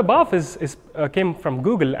 And protobuf came from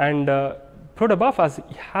Google, and protobuf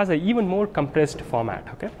has an even more compressed format.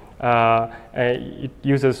 Okay, it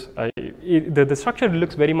uses the structure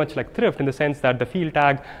looks very much like Thrift in the sense that the field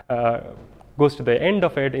tag goes to the end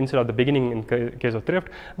of it instead of the beginning in case of Thrift,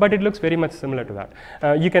 but it looks very much similar to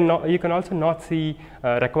that. You can also not see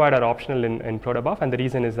required or optional in protobuf, and the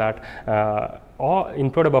reason is that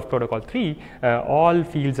in protobuf protocol 3, all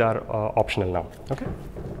fields are optional now. Okay.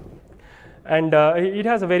 And it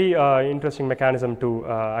has a very interesting mechanism to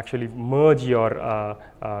actually merge your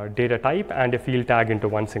data type and a field tag into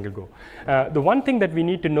one single go. The one thing that we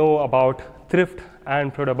need to know about Thrift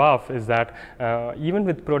and protobuf is that even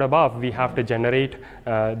with protobuf, we have to generate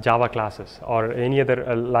Java classes or any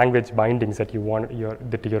other language bindings that you want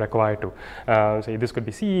that you require to. Say this could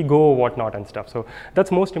be C, Go, whatnot, and stuff. So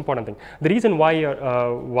that's most important thing. The reason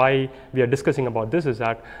why we are discussing about this is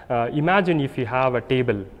that imagine if you have a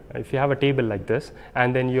table. If you have a table like this,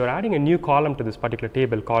 and then you're adding a new column to this particular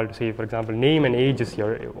table called, say, for example, name and age is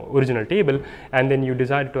your original table, and then you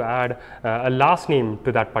decide to add a last name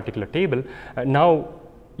to that particular table. Now,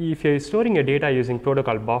 if you're storing your data using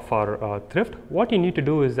protocol buff or Thrift, what you need to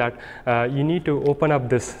do is that you need to open up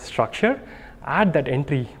this structure, add that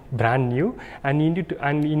entry brand new, and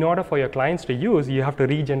in order for your clients to use, you have to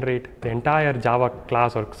regenerate the entire Java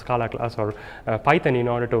class or Scala class or Python in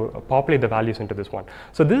order to populate the values into this one.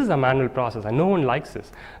 So this is a manual process, and no one likes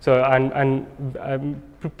this. So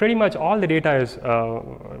pretty much all the data is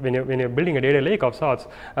when you're building a data lake of sorts,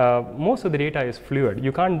 most of the data is fluid.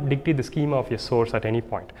 You can't dictate the schema of your source at any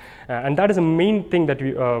point, and that is the main thing that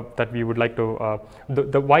we would like to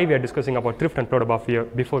why we are discussing about Thrift and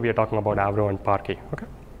protobuf before we are talking about Avro and Parquet. Okay.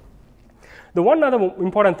 The one other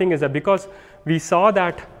important thing is that because we saw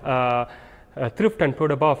that thrift and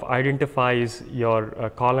protobuf identifies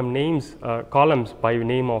your columns by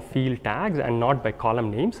name of field tags and not by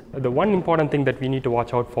column names. The one important thing that we need to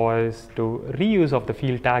watch out for is to reuse of the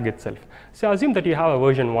field tag itself. So assume that you have a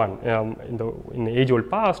version 1 in the age-old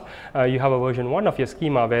past. You have a version 1 of your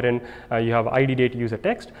schema wherein you have ID, date, user,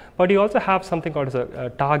 text, but you also have something called as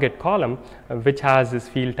a target column which has this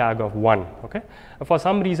field tag of 1. Okay, for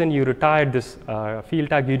some reason you retired this field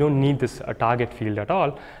tag. You don't need this target field at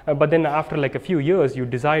all, but then after like a few years you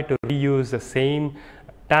decide to reuse the same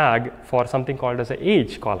tag for something called as an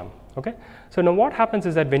age column. Okay, so now what happens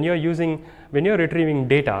is that when you're retrieving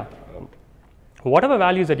data, whatever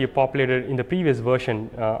values that you populated in the previous version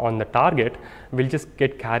on the target will just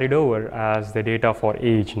get carried over as the data for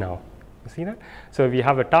age now. You see that? So if you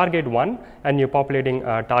have a target 1 and you're populating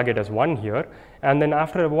target as 1 here, and then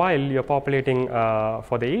after a while you're populating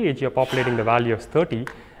for the age, you're populating the value as 30,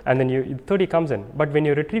 and then 30 comes in. But when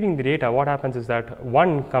you're retrieving the data, what happens is that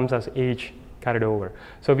 1 comes as age carried over.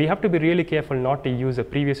 So we have to be really careful not to use a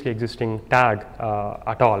previously existing tag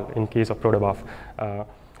at all in case of protobuf.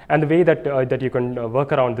 And the way that you can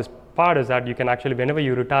work around this part is that you can actually, whenever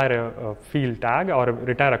you retire a field tag or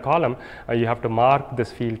retire a column, you have to mark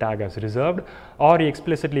this field tag as reserved, or you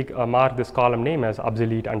explicitly mark this column name as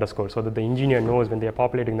obsolete underscore, so that the engineer knows when they are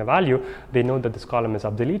populating the value, they know that this column is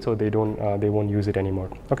obsolete, so they won't use it anymore.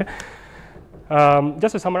 Okay.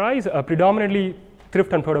 Just to summarize, predominantly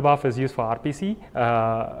thrift and protobuf is used for RPC,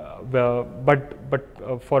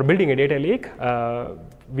 but for building a data lake,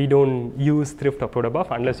 we don't use thrift or protobuf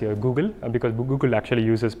unless you're Google, because Google actually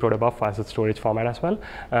uses protobuf as a storage format as well.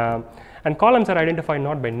 And columns are identified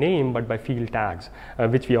not by name but by field tags,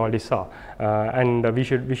 which we already saw. And we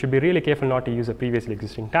should be really careful not to use a previously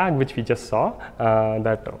existing tag, which we just saw,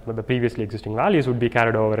 that the previously existing values would be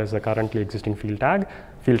carried over as the currently existing field tag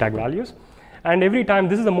values. And every time,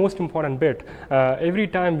 this is the most important bit, every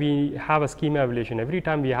time we have a schema evaluation, every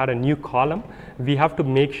time we add a new column, we have to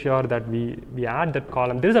make sure that we add that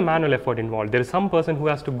column. There is a manual effort involved. There is some person who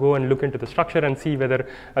has to go and look into the structure and see whether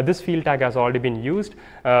this field tag has already been used.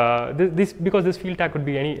 Because this field tag could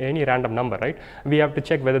be any random number, right? We have to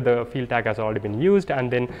check whether the field tag has already been used,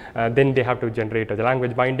 and then they have to generate the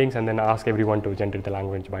language bindings and then ask everyone to generate the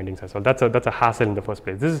language bindings as well. That's a hassle in the first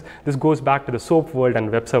place. This goes back to the SOAP world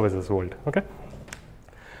and web services world. Okay.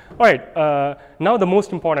 All right, now the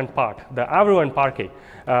most important part, the Avro and Parquet.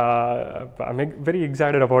 I'm very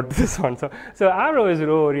excited about this one. So Avro is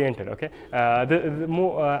row oriented. Okay,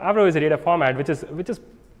 Avro is a data format which is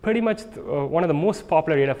pretty much one of the most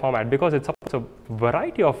popular data format because it supports a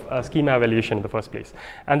variety of schema evaluation in the first place.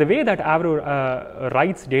 And the way that Avro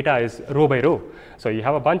writes data is row by row. So you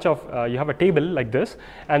have a bunch of, you have a table like this,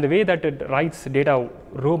 and the way that it writes data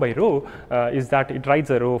row by row is that it writes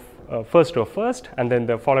a row first row first, and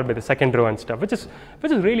then followed by the second row and stuff, which is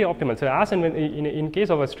really optimal. So as and when in case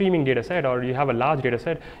of a streaming data set or you have a large data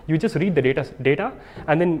set, you just read the data,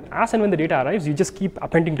 and then as and when the data arrives, you just keep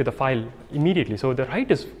appending to the file immediately. So the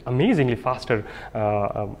write is amazingly faster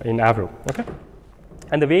in Avro. Okay.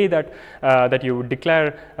 And the way that you would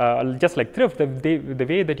declare, just like thrift, the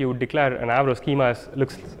way that you would declare an Avro schema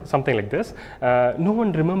looks something like this. No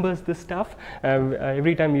one remembers this stuff.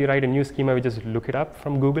 Every time we write a new schema, we just look it up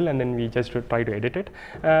from Google and then we just try to edit it.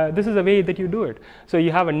 This is the way that you do it. So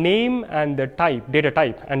you have a name and the type, data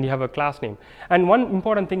type, and you have a class name. And one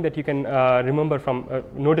important thing that you can remember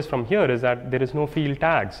notice from here is that there is no field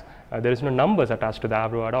tags. There is no numbers attached to the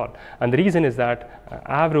Avro at all. And the reason is that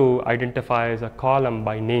Avro identifies a column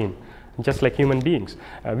by name, just like human beings.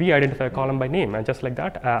 We identify a column by name, and just like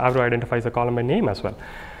that, Avro identifies a column by name as well.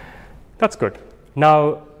 That's good.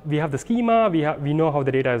 Now, we have the schema, we know how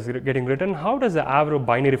the data is getting written. How does the Avro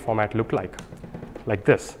binary format look like? Like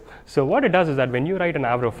this. So what it does is that when you write an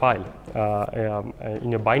Avro file in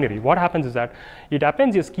your binary, what happens is that it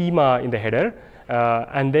appends your schema in the header,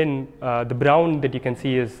 and then the brown that you can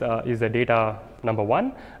see is the data number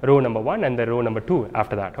 1, row number 1, and the row number 2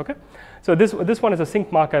 after that. Okay, so this one is a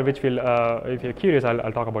sync marker, which will, if you're curious,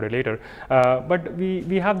 I'll talk about it later. But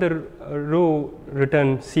we have the row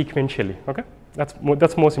written sequentially. Okay,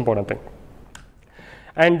 that's most important thing.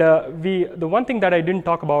 And the one thing that I didn't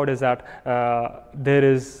talk about is that there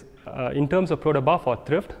is. In terms of protobuf or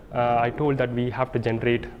thrift, I told that we have to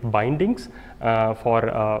generate bindings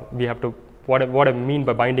what I mean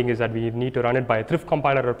by binding is that we need to run it by a thrift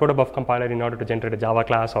compiler or protobuf compiler in order to generate a Java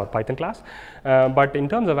class or Python class. But in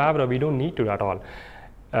terms of Avro, we don't need to at all.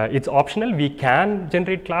 it's optional. We can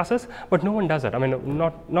generate classes, but no one does it. I mean,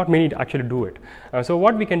 not many actually do it. So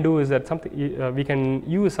what we can do is that we can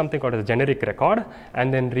use something called as a generic record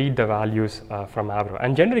and then read the values from Avro.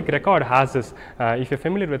 And generic record has this, if you're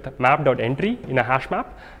familiar with map.entry in a hash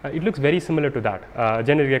map, it looks very similar to that.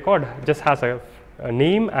 Generic record just has a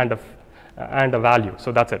name and a value,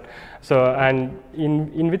 so that's it. So, and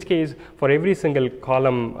in which case, for every single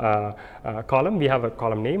column, we have a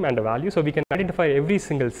column name and a value, so we can identify every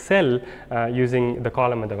single cell using the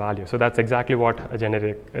column and the value. So that's exactly what a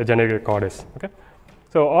generic record is. Okay.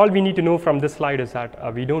 So all we need to know from this slide is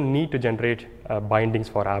that we don't need to generate bindings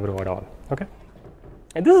for Avro at all. Okay.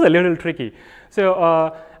 And this is a little tricky.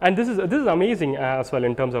 So, and this is amazing as well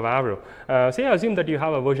in terms of Avro. Say assume that you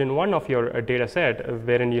have a version 1 of your data set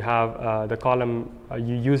wherein you have the column,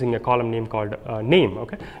 using a column name called name.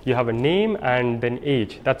 Okay, you have a name and then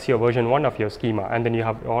age. That's your version 1 of your schema, and then you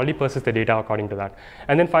have already persist the data according to that.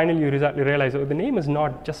 And then finally you realize, oh, the name is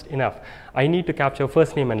not just enough. I need to capture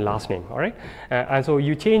first name and last name. All right, and so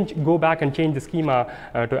you go back and change the schema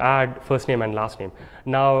to add first name and last name.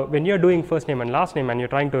 Now, when you're doing first name and last name and you're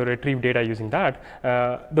trying to retrieve data using that,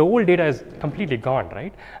 the old data is completely gone,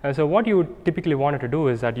 right? So what you typically wanted to do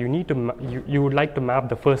is that you would like to map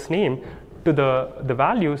the first name to the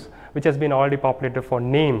values which has been already populated for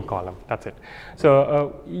name column. That's it.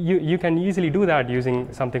 So you can easily do that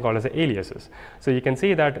using something called as aliases. So you can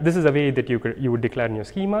say that this is a way that you would declare in your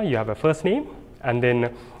schema. You have a first name, and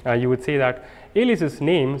then you would say that alias is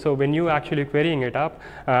name. So when you actually querying it up,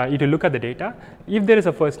 it will look at the data. If there is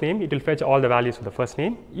a first name, it will fetch all the values for the first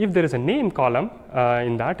name. If there is a name column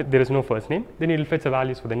in that, there is no first name, then it will fetch the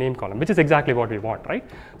values for the name column, which is exactly what we want, right?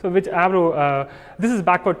 So which Avro, this is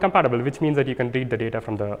backward compatible, which means that you can read the data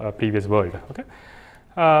from the previous world. Okay.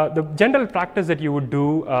 The general practice that you would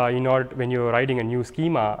do when you're writing a new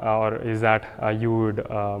schema is that you would,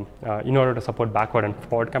 in order to support backward and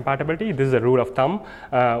forward compatibility, this is a rule of thumb.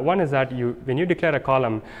 One is that when you declare a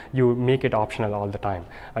column, you make it optional all the time.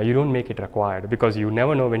 You don't make it required, because you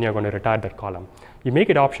never know when you're going to retire that column. You make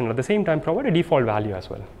it optional. At the same time, provide a default value as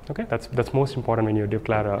well. Okay, that's most important when you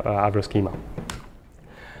declare a Avro schema.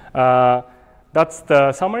 That's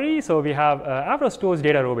the summary. So we have Avro stores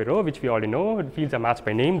data row by row, which we already know. Fields are matched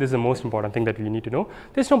by name. This is the most important thing that we need to know.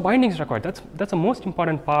 There's no bindings required. That's the most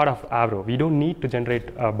important part of Avro. We don't need to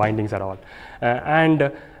generate bindings at all.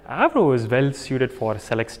 And Avro is well suited for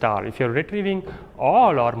select star. If you're retrieving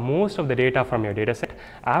all or most of the data from your data set,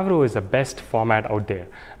 Avro is the best format out there.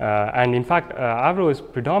 And in fact, Avro is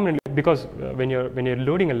predominantly, because when you're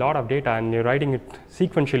loading a lot of data and you're writing it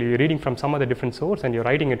sequentially, you're reading from some other different source and you're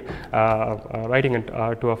writing it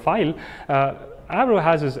to a file, Avro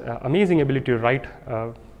has this amazing ability to write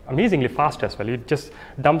amazingly fast as well. It just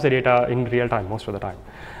dumps the data in real time most of the time.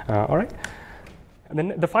 All right. And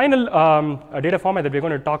then the final data format that we're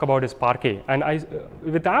going to talk about is Parquet. And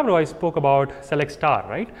with Avro, I spoke about select star,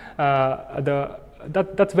 right?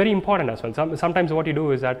 That's very important as well. Sometimes what you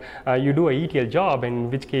do is that you do a ETL job, in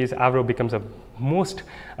which case Avro becomes a most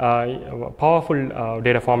powerful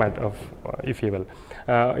data format, if you will.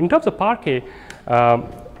 In terms of Parquet,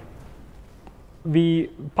 we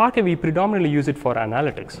predominantly use it for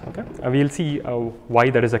analytics. Okay, we'll see why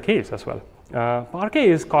that is the case as well. Parquet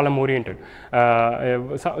is column oriented.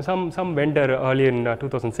 Some vendor early in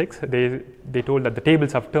 2006, they told that the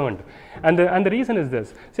tables have turned, and the reason is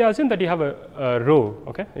this. So assume that you have a row.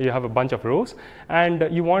 Okay, you have a bunch of rows, and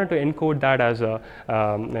you wanted to encode that as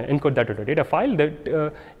encode that to a data file.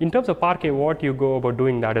 That in terms of Parquet, what you go about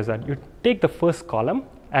doing that is that you take the first column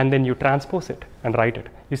and then you transpose it and write it.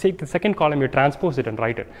 You take the second column, you transpose it and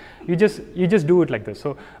write it. You just do it like this.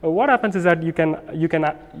 So what happens is that you can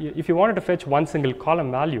if you wanted to fetch one single column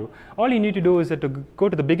value, all you need to do is that to go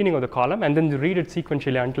to the beginning of the column and then read it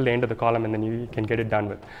sequentially until the end of the column, and then you can get it done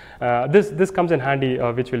with. This comes in handy,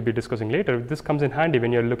 which we'll be discussing later. This comes in handy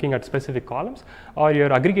when you're looking at specific columns or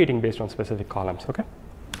you're aggregating based on specific columns. Okay.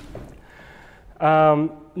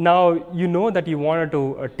 Now you know that you wanted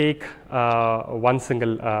to take one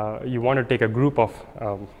single, you wanted to take a group of,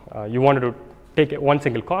 you wanted to take one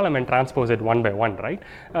single column and transpose it one by one, right?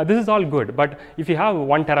 This is all good, but if you have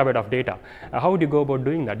 1 terabyte of data, how would you go about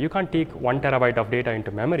doing that? You can't take 1 terabyte of data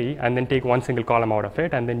into memory and then take one single column out of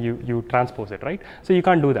it and then you transpose it, right? So you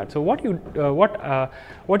can't do that. So what you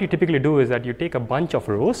typically do is that you take a bunch of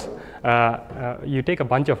rows, and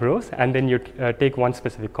then you take one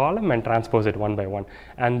specific column and transpose it one by one.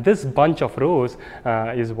 And this bunch of rows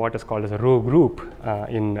is what is called as a row group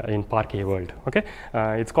in Parquet world. Okay,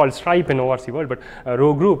 it's called Stripe in ORC world, but a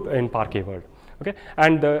row group in Parquet world. Okay,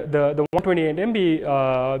 and the 128 MB,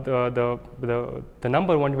 the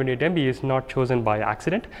number 128 MB is not chosen by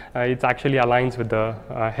accident. It actually aligns with the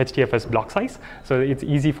HDFS block size, so it's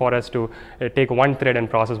easy for us to take one thread and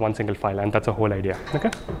process one single file, and that's the whole idea. Okay.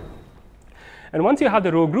 And once you have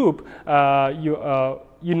the row group,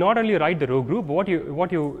 you not only write the row group, what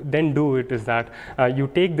you then do is that you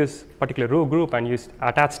take this particular row group and you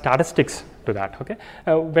attach statistics to that. Okay.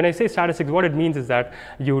 When I say statistics, what it means is that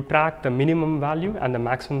you track the minimum value and the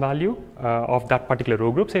maximum value of that particular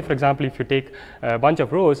row group. Say, for example, if you take a bunch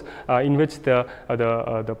of rows in which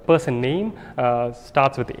the person name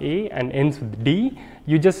starts with A and ends with D,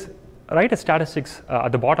 you just write a statistics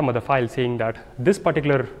at the bottom of the file saying that this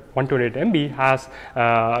particular 128 MB has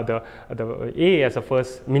the A as a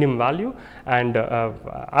first minimum value, and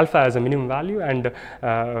alpha as a minimum value, and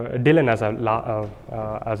Dylan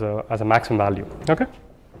as a maximum value. Okay,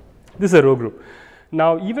 this is a row group.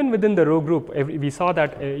 Now, even within the row group, we saw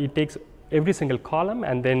that it takes every single column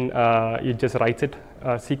and then it just writes it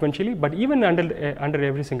sequentially. But even under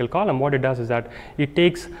every single column, what it does is that it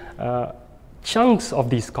takes chunks of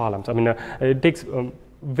these columns. I mean, it takes 1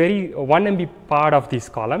 MB part of these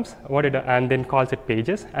columns, and then calls it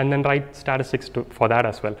pages, and then write statistics for that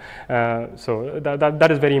as well. So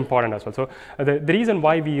that is very important as well. So the reason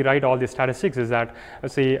why we write all these statistics is that,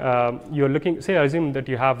 say you're looking, say assume that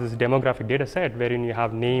you have this demographic data set wherein you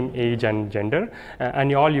have name, age, and gender,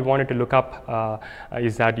 and all you wanted to look up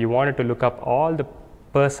is that you wanted to look up all the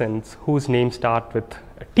persons whose names start with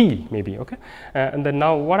T, maybe. Okay, and then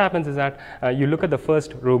now what happens is that you look at the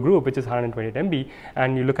first row group, which is 128 MB,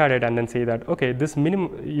 and you look at it and then say that, okay, this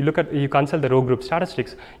minimum, you consult the row group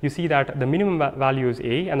statistics, you see that the minimum value is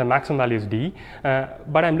A and the maximum value is D,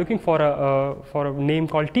 but I'm looking for a name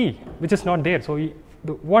called T, which is not there. So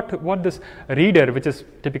what this reader, which is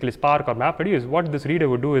typically Spark or MapReduce, what this reader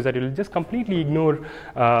would do is that it will just completely ignore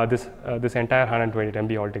this entire 128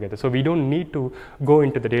 MB altogether. So we don't need to go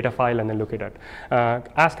into the data file and then look at it.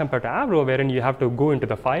 As compared to Avro, wherein you have to go into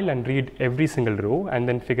the file and read every single row and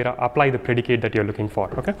then apply the predicate that you're looking for.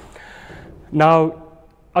 Okay. Now,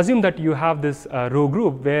 assume that you have this row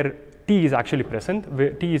group where T is actually present, where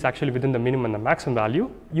T is actually within the minimum and the maximum value.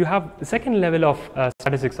 You have the second level of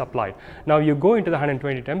statistics applied. Now you go into the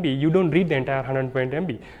 128 MB, you don't read the entire 128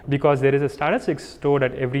 MB because there is a statistics stored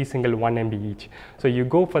at every single 1 MB each. So you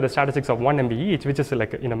go for the statistics of 1 MB each, which is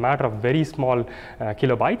like in a matter of very small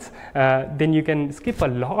kilobytes. Then you can skip a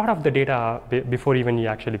lot of the data before even you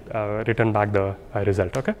actually return back the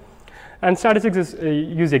result. Okay. And statistics is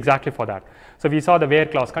used exactly for that. So we saw the where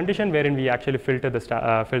clause condition, wherein we actually filter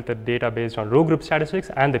the data based on row group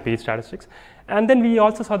statistics and the page statistics. And then we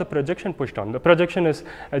also saw the projection pushed on. The projection is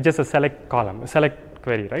just a select column, a select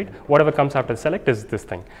query, right? Whatever comes after select is this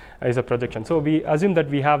thing, is a projection. So we assume that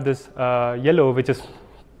we have this yellow, which is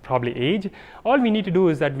probably age. All we need to do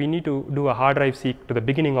is that we need to do a hard drive seek to the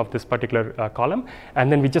beginning of this particular column,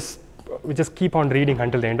 and then we just keep on reading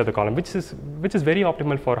until the end of the column, which is very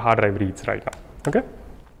optimal for hard drive reads right now. Okay.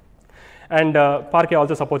 And Parquet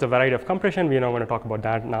also supports a variety of compression. We are not going to talk about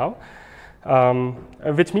that now,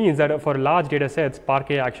 which means that for large data sets,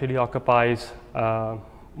 Parquet actually occupies,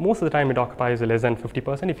 most of the time it occupies less than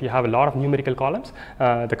 50%. If you have a lot of numerical columns,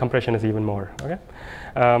 the compression is even more. Okay.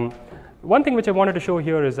 One thing which I wanted to show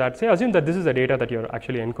here is that, say, assume that this is the data that you're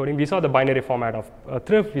actually encoding. We saw the binary format of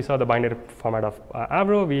Thrift, we saw the binary format of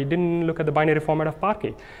Avro, we didn't look at the binary format of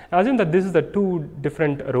Parquet. Now, assume that this is the two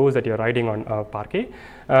different rows that you're writing on Parquet.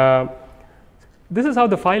 This is how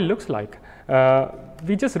the file looks like.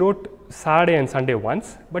 We just wrote Saturday and Sunday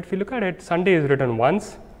once, but if you look at it, Sunday is written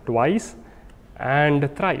once, twice,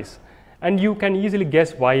 and thrice. And you can easily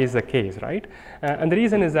guess why is the case, right? And the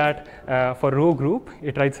reason is that for row group,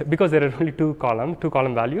 it writes, because there are only two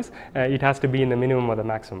column values, it has to be in the minimum or the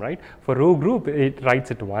maximum, right? For row group, it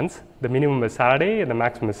writes it once. The minimum is Saturday and the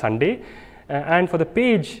maximum is Sunday. And for the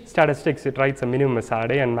page statistics, it writes a minimum is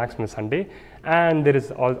Saturday and maximum is Sunday. And there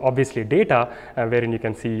is obviously data wherein you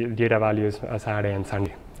can see data values Saturday and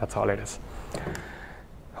Sunday. That's all it is.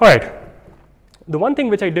 All right. The one thing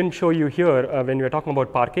which I didn't show you here when we were talking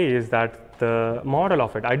about Parquet is that the model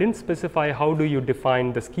of it, I didn't specify how do you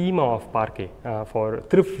define the schema of Parquet. For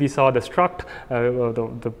Thrift, we saw the struct,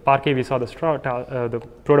 the Parquet, we saw the struct, the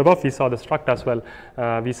protobuf, we saw the struct as well.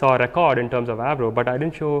 We saw a record in terms of Avro, but I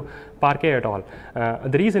didn't show Parquet at all.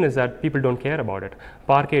 The reason is that people don't care about it.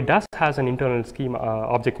 Parquet does has an internal schema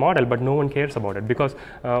object model, but no one cares about it because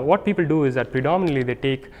what people do is that predominantly they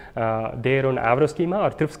take their own Avro schema or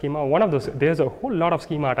Thrift schema. One of those, there's a whole lot of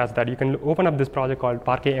schema attached that you can open up this project called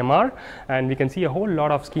Parquet MR, and we can see a whole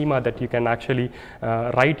lot of schema that you can actually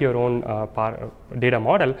write your own data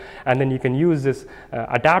model, and then you can use this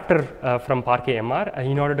adapter from Parquet MR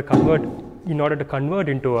in order to convert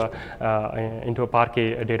into a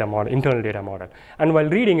Parquet data model, internal data model. And while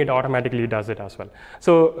reading, it automatically does it as well.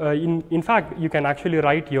 So in fact, you can actually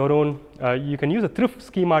write your own. You can use a thrift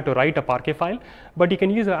schema to write a Parquet file, but you can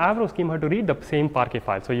use an Avro schema to read the same Parquet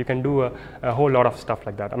file. So you can do a whole lot of stuff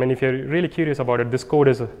like that. I mean, if you're really curious about it, this code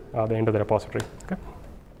is the end of the repository. Okay.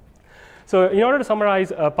 So in order to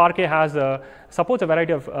summarize, Parquet supports a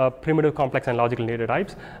variety of primitive, complex, and logical data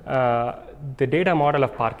types. The data model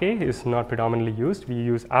of Parquet is not predominantly used. We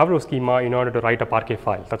use Avro schema in order to write a Parquet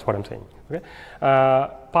file. That's what I'm saying. Okay?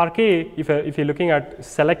 Parquet, if you're looking at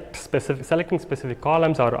selecting specific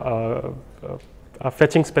columns or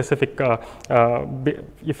fetching specific,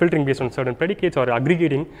 you're filtering based on certain predicates or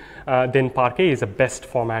aggregating, then Parquet is the best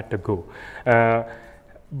format to go.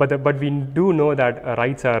 But we do know that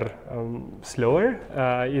writes are slower.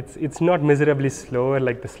 It's not miserably slower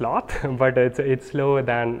like the sloth, but it's slower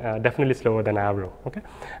than definitely slower than Avro. Okay,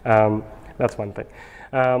 that's one thing.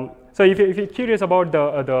 So if you're curious about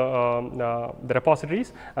the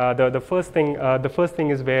repositories, the first thing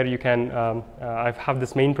is where you can. I have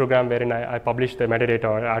this main program wherein I publish the metadata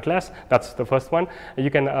or atlas. That's the first one. You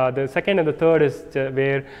can the second and the third is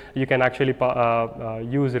where you can actually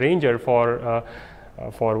use Ranger for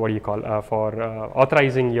what do you call for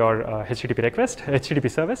authorizing your HTTP request, HTTP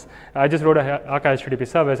service. I just wrote a Akka HTTP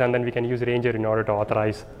service, and then we can use Ranger in order to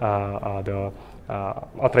authorize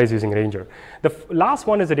authorize using Ranger. The last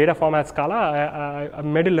one is the data format Scala. I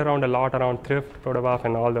meddled around a lot around thrift, protobuf,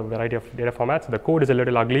 and all the variety of data formats. The code is a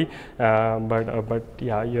little ugly, but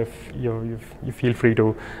yeah, you feel free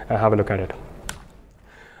to have a look at it.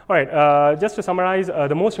 All right, just to summarize,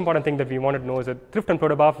 the most important thing that we wanted to know is that thrift and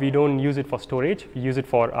protobuf, we don't use it for storage, we use it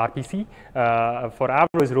for RPC. For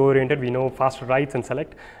Avro is row-oriented, we know faster writes and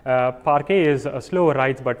select. Parquet is slower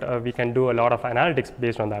writes, but we can do a lot of analytics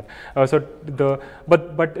based on that.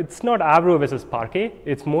 But it's not Avro versus Parquet,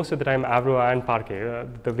 it's most of the time Avro and Parquet.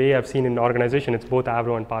 The way I've seen in the organization, it's both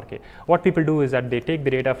Avro and Parquet. What people do is that they take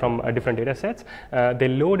the data from different data sets, they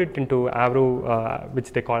load it into Avro,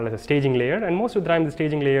 which they call as a staging layer, and most of the time the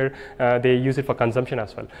staging layer they use it for consumption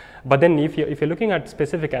as well. But then if you're looking at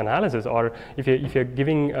specific analysis, or if you're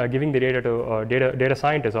giving the data to data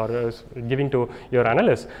scientists or giving to your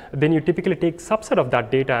analysts, then you typically take subset of that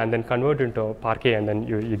data and then convert it into Parquet, and then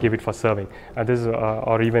you give it for serving.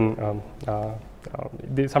 Or even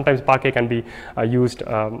sometimes Parquet can be used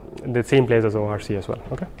in the same place as ORC as well.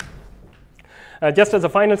 Okay. Just as a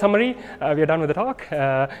final summary, we are done with the talk.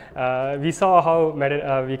 We saw how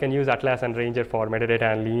we can use Atlas and Ranger for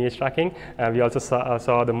metadata and lineage tracking. We also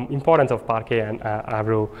saw the importance of Parquet and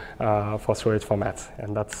Avro for storage formats.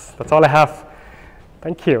 And that's all I have.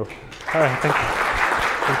 Thank you. All right, thank you.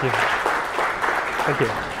 Thank you. Thank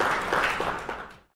you.